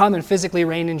didn't come and physically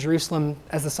reign in Jerusalem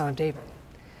as the Son of David.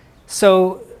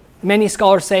 So many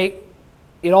scholars say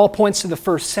it all points to the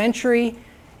first century,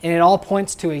 and it all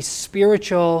points to a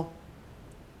spiritual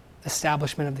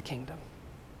establishment of the kingdom.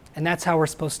 And that's how we're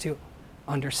supposed to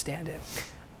understand it.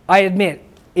 I admit,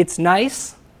 it's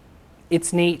nice,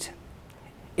 it's neat,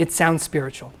 it sounds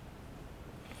spiritual.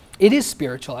 It is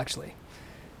spiritual, actually.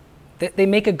 They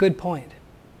make a good point.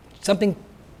 Something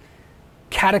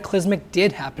cataclysmic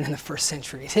did happen in the first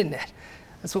century, didn't it?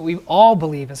 That's what we all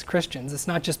believe as Christians. It's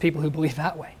not just people who believe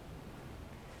that way.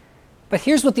 But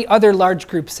here's what the other large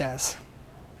group says.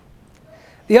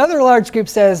 The other large group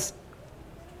says,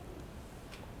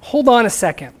 hold on a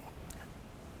second.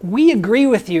 We agree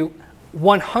with you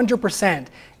 100%.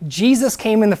 Jesus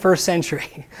came in the first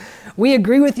century. We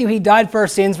agree with you he died for our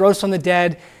sins, rose from the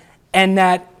dead, and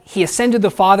that he ascended to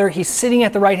the Father. He's sitting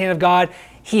at the right hand of God.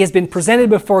 He has been presented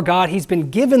before God. He's been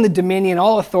given the dominion,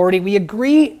 all authority. We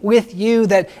agree with you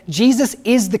that Jesus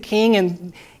is the King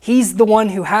and he's the one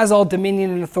who has all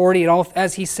dominion and authority, and all,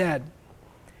 as he said.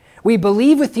 We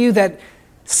believe with you that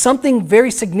something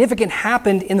very significant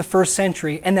happened in the first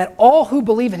century, and that all who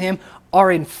believe in him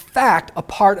are in fact a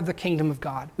part of the kingdom of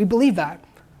God. We believe that.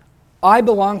 I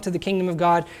belong to the kingdom of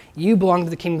God. You belong to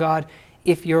the kingdom of God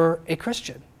if you're a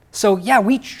Christian. So yeah,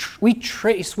 we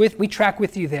track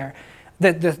with you there.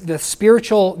 The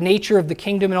spiritual nature of the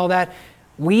kingdom and all that,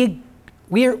 we're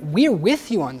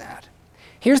with you on that.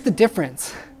 Here's the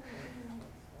difference.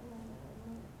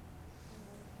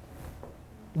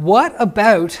 What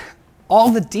about all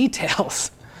the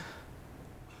details?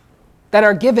 that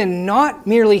are given not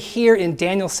merely here in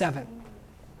Daniel 7,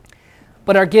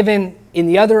 but are given in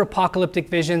the other apocalyptic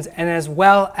visions and as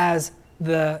well as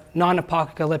the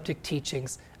non-apocalyptic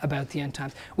teachings about the end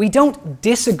times. We don't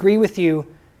disagree with you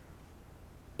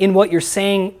in what you're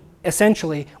saying,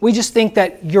 essentially. We just think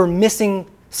that you're missing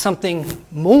something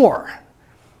more.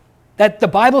 That the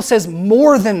Bible says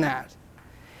more than that.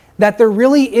 That there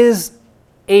really is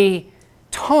a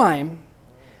time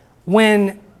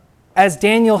when, as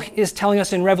Daniel is telling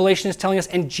us and Revelation is telling us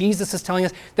and Jesus is telling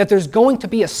us, that there's going to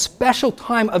be a special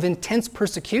time of intense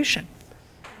persecution.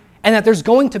 And that there's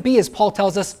going to be, as Paul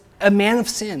tells us, a man of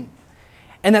sin.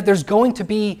 And that there's going to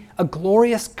be a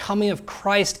glorious coming of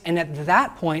Christ. And at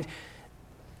that point,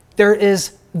 there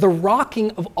is the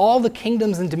rocking of all the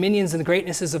kingdoms and dominions and the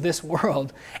greatnesses of this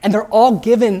world. And they're all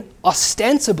given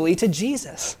ostensibly to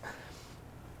Jesus.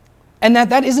 And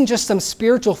that isn't just some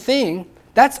spiritual thing.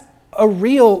 That's a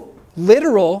real,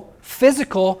 literal,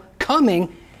 physical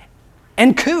coming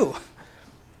and coup.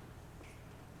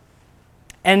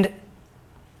 And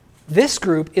this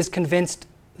group is convinced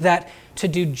that to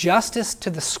do justice to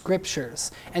the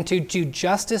scriptures and to do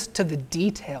justice to the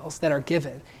details that are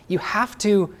given, you have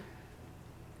to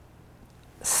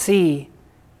see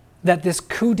that this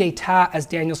coup d'etat, as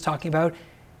Daniel's talking about,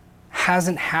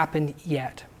 hasn't happened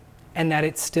yet, and that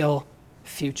it's still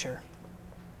future.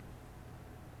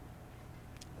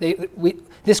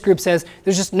 This group says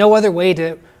there's just no other way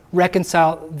to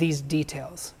reconcile these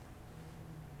details.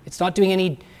 It's not doing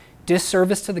any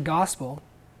disservice to the gospel.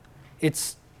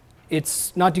 It's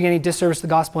not doing any disservice to the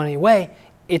gospel in any way.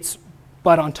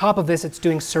 But on top of this, it's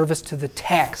doing service to the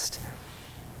text.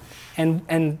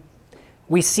 And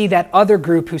we see that other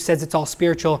group who says it's all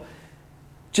spiritual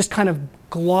just kind of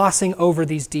glossing over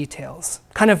these details,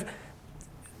 kind of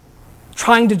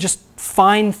trying to just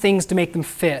find things to make them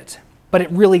fit, but it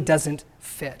really doesn't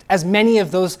fit. As many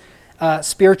of those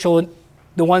spiritual,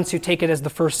 the ones who take it as the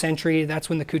first century, that's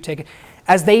when the coup take it,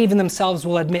 as they even themselves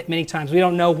will admit many times, we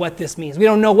don't know what this means. We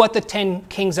don't know what the 10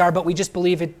 kings are, but we just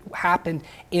believe it happened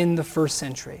in the first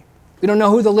century. We don't know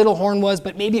who the little horn was,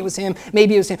 but maybe it was him,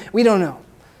 maybe it was him. We don't know.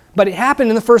 But it happened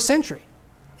in the first century.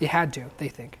 It had to, they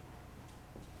think.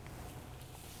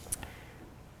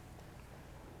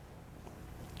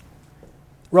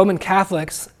 Roman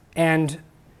Catholics and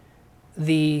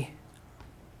the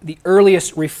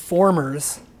earliest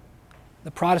reformers,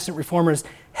 the Protestant reformers,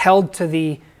 held to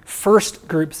the first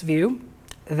group's view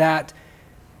that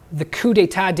the coup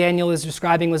d'etat Daniel is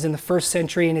describing was in the first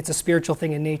century and it's a spiritual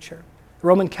thing in nature.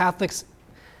 Roman Catholics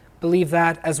believe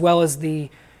that, as well as the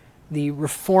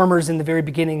reformers in the very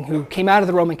beginning who came out of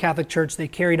the Roman Catholic Church. They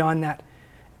carried on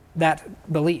that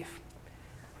belief.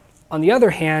 On the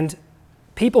other hand,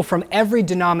 people from every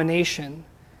denomination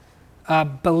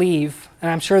believe,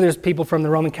 and I'm sure there's people from the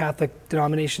Roman Catholic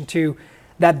denomination too,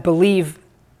 that believe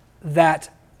that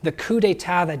the coup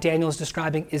d'etat that Daniel is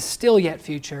describing is still yet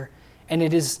future, and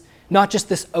it is not just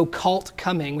this occult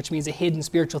coming, which means a hidden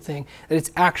spiritual thing, that it's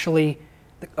actually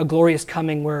a glorious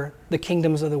coming where the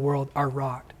kingdoms of the world are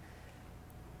rocked.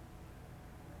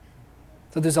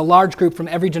 So there's a large group from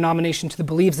every denomination that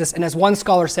believes this, and as one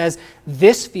scholar says,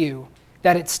 this view,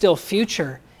 that it's still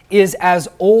future, is as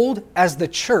old as the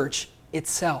church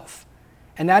itself.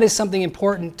 And that is something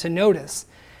important to notice,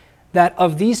 that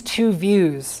of these two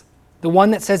views, the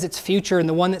one that says it's future and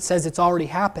the one that says it's already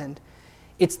happened,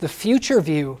 it's the future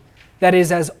view that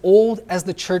is as old as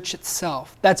the church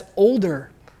itself. That's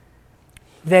older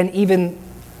than even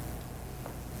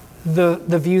the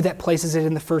view that places it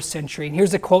in the first century. And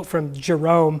here's a quote from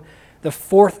Jerome, the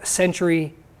 4th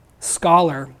century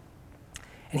scholar.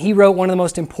 And he wrote one of the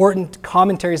most important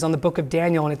commentaries on the book of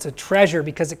Daniel, and it's a treasure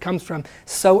because it comes from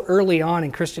so early on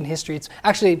in Christian history. It's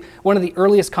actually one of the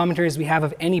earliest commentaries we have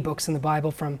of any books in the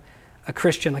Bible from a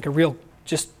Christian, like a real,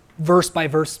 just verse by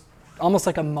verse, almost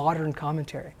like a modern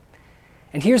commentary.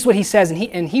 And here's what he says,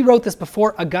 and he wrote this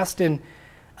before Augustine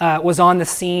was on the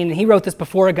scene. And he wrote this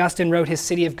before Augustine wrote his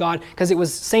City of God, because it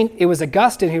was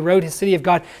Augustine who wrote his City of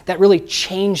God that really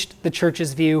changed the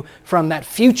church's view from that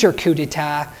future coup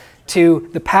d'etat to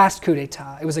the past coup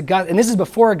d'etat. It was and this is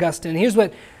before Augustine. Here's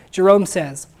what Jerome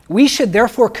says: "We should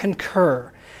therefore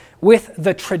concur with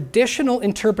the traditional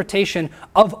interpretation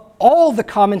of all the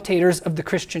commentators of the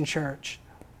Christian church,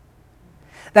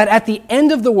 that at the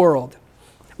end of the world,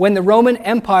 when the Roman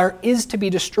Empire is to be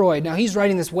destroyed," now he's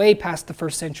writing this way past the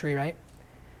first century, right?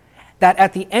 "That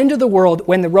at the end of the world,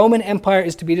 when the Roman Empire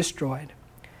is to be destroyed,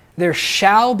 there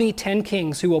shall be 10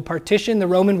 kings who will partition the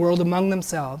Roman world among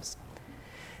themselves.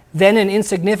 Then an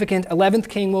insignificant 11th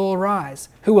king will arise,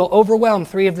 who will overwhelm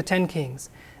 3 of the 10 kings.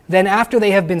 Then after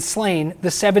they have been slain,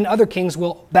 the 7 other kings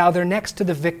will bow their necks to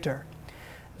the victor.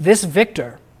 This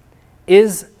victor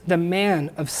is the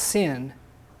man of sin,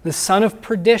 the son of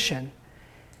perdition,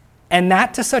 and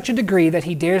that to such a degree that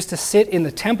he dares to sit in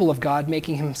the temple of God,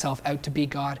 making himself out to be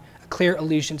God. A clear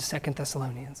allusion to 2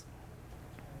 Thessalonians.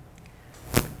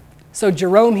 So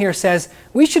Jerome here says,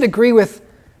 we should agree with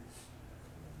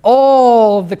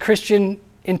all the Christian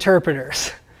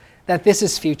interpreters that this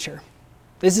is future.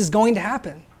 This is going to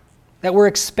happen, that we're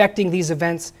expecting these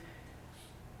events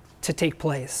to take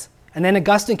place. And then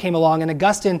Augustine came along, and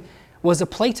Augustine was a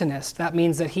Platonist. That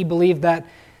means that he believed that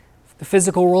the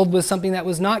physical world was something that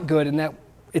was not good, and that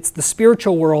it's the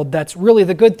spiritual world that's really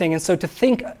the good thing. And so to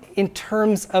think in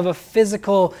terms of a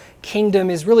physical kingdom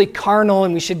is really carnal,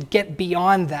 and we should get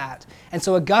beyond that. And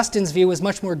so Augustine's view was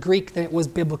much more Greek than it was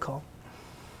biblical.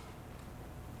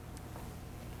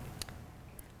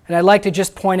 And I'd like to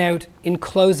just point out in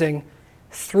closing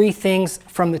 3 things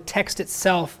from the text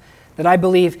itself that I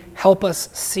believe help us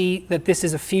see that this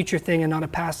is a future thing and not a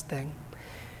past thing.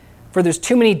 For there's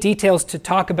too many details to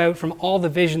talk about from all the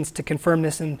visions to confirm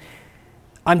this, and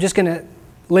I'm just going to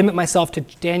limit myself to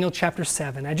Daniel chapter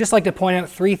 7. I'd just like to point out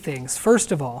 3 things.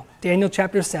 First of all, Daniel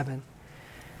chapter 7.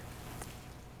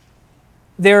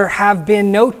 There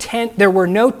were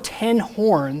no 10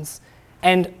 horns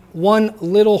and 1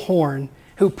 little horn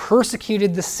who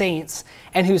persecuted the saints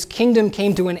and whose kingdom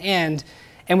came to an end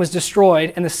and was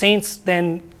destroyed, and the saints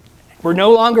then were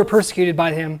no longer persecuted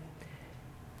by him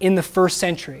in the 1st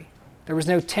century. There was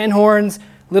no 10 horns,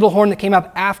 little horn that came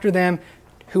up after them,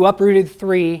 who uprooted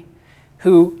 3,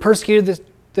 who persecuted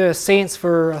the saints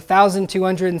for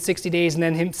 1,260 days, and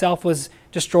then himself was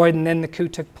destroyed, and then the coup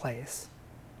took place.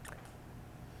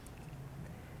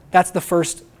 That's the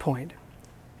first point.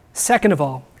 Second of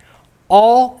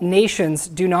all nations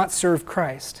do not serve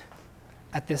Christ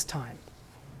at this time.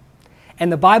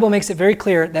 And the Bible makes it very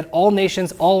clear that all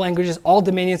nations, all languages, all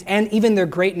dominions, and even their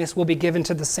greatness will be given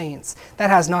to the saints. That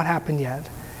has not happened yet.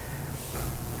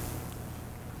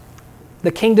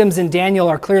 The kingdoms in Daniel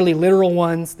are clearly literal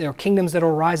ones. They are kingdoms that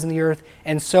will rise in the earth,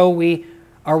 and so we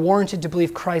are warranted to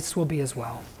believe Christ will be as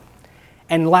well.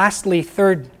 And lastly,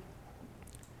 third,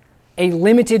 a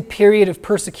limited period of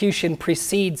persecution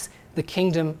precedes the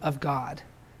kingdom of God.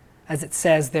 As it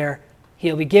says there,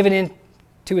 he'll be given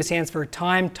into his hands for a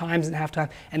time, times, and half time.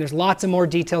 And there's lots of more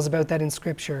details about that in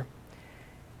Scripture,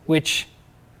 which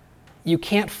you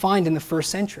can't find in the 1st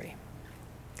century.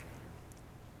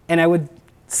 And I would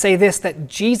say this, that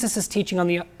Jesus' teaching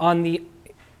on the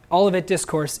Olivet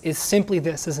Discourse is simply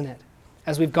this, isn't it?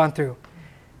 As we've gone through.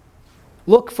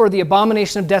 Look for the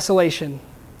abomination of desolation.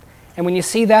 And when you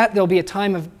see that, there'll be a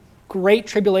time of great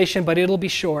tribulation, but it'll be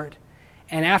short.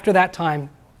 And after that time,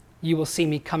 you will see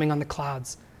me coming on the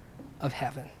clouds of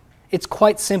heaven. It's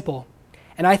quite simple.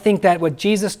 And I think that what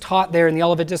Jesus taught there in the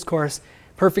Olivet Discourse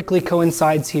perfectly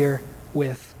coincides here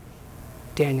with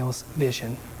Daniel's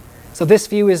vision. So this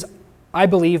view is, I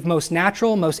believe, most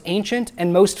natural, most ancient,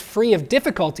 and most free of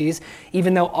difficulties,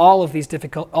 even though all of these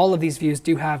views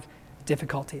do have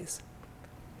difficulties.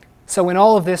 So in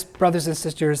all of this, brothers and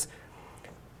sisters,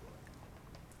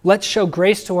 let's show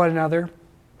grace to one another.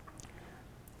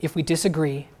 If we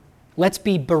disagree, let's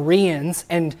be Bereans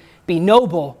and be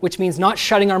noble, which means not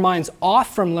shutting our minds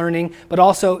off from learning, but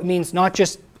also it means not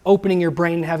just opening your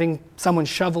brain and having someone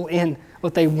shovel in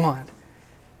what they want.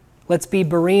 Let's be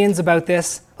Bereans about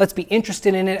this. Let's be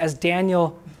interested in it as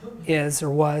Daniel is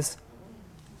or was.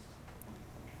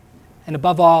 And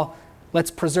above all,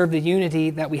 let's preserve the unity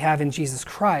that we have in Jesus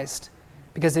Christ,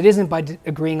 because it isn't by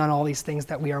agreeing on all these things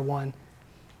that we are one,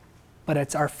 but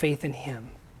it's our faith in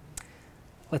him.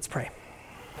 Let's pray.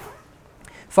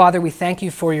 Father, we thank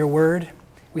you for your word.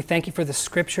 We thank you for the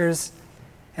Scriptures,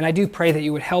 and I do pray that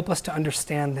you would help us to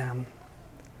understand them.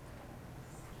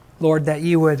 Lord, that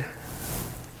you would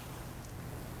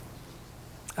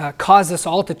cause us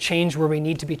all to change where we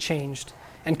need to be changed,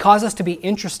 and cause us to be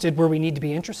interested where we need to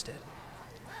be interested.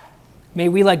 May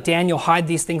we, like Daniel, hide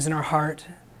these things in our heart,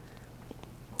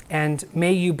 and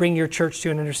may you bring your church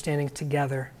to an understanding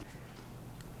together.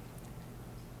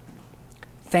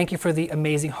 Thank you for the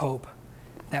amazing hope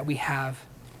that we have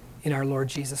in our Lord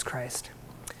Jesus Christ.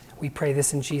 We pray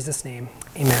this in Jesus' name.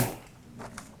 Amen.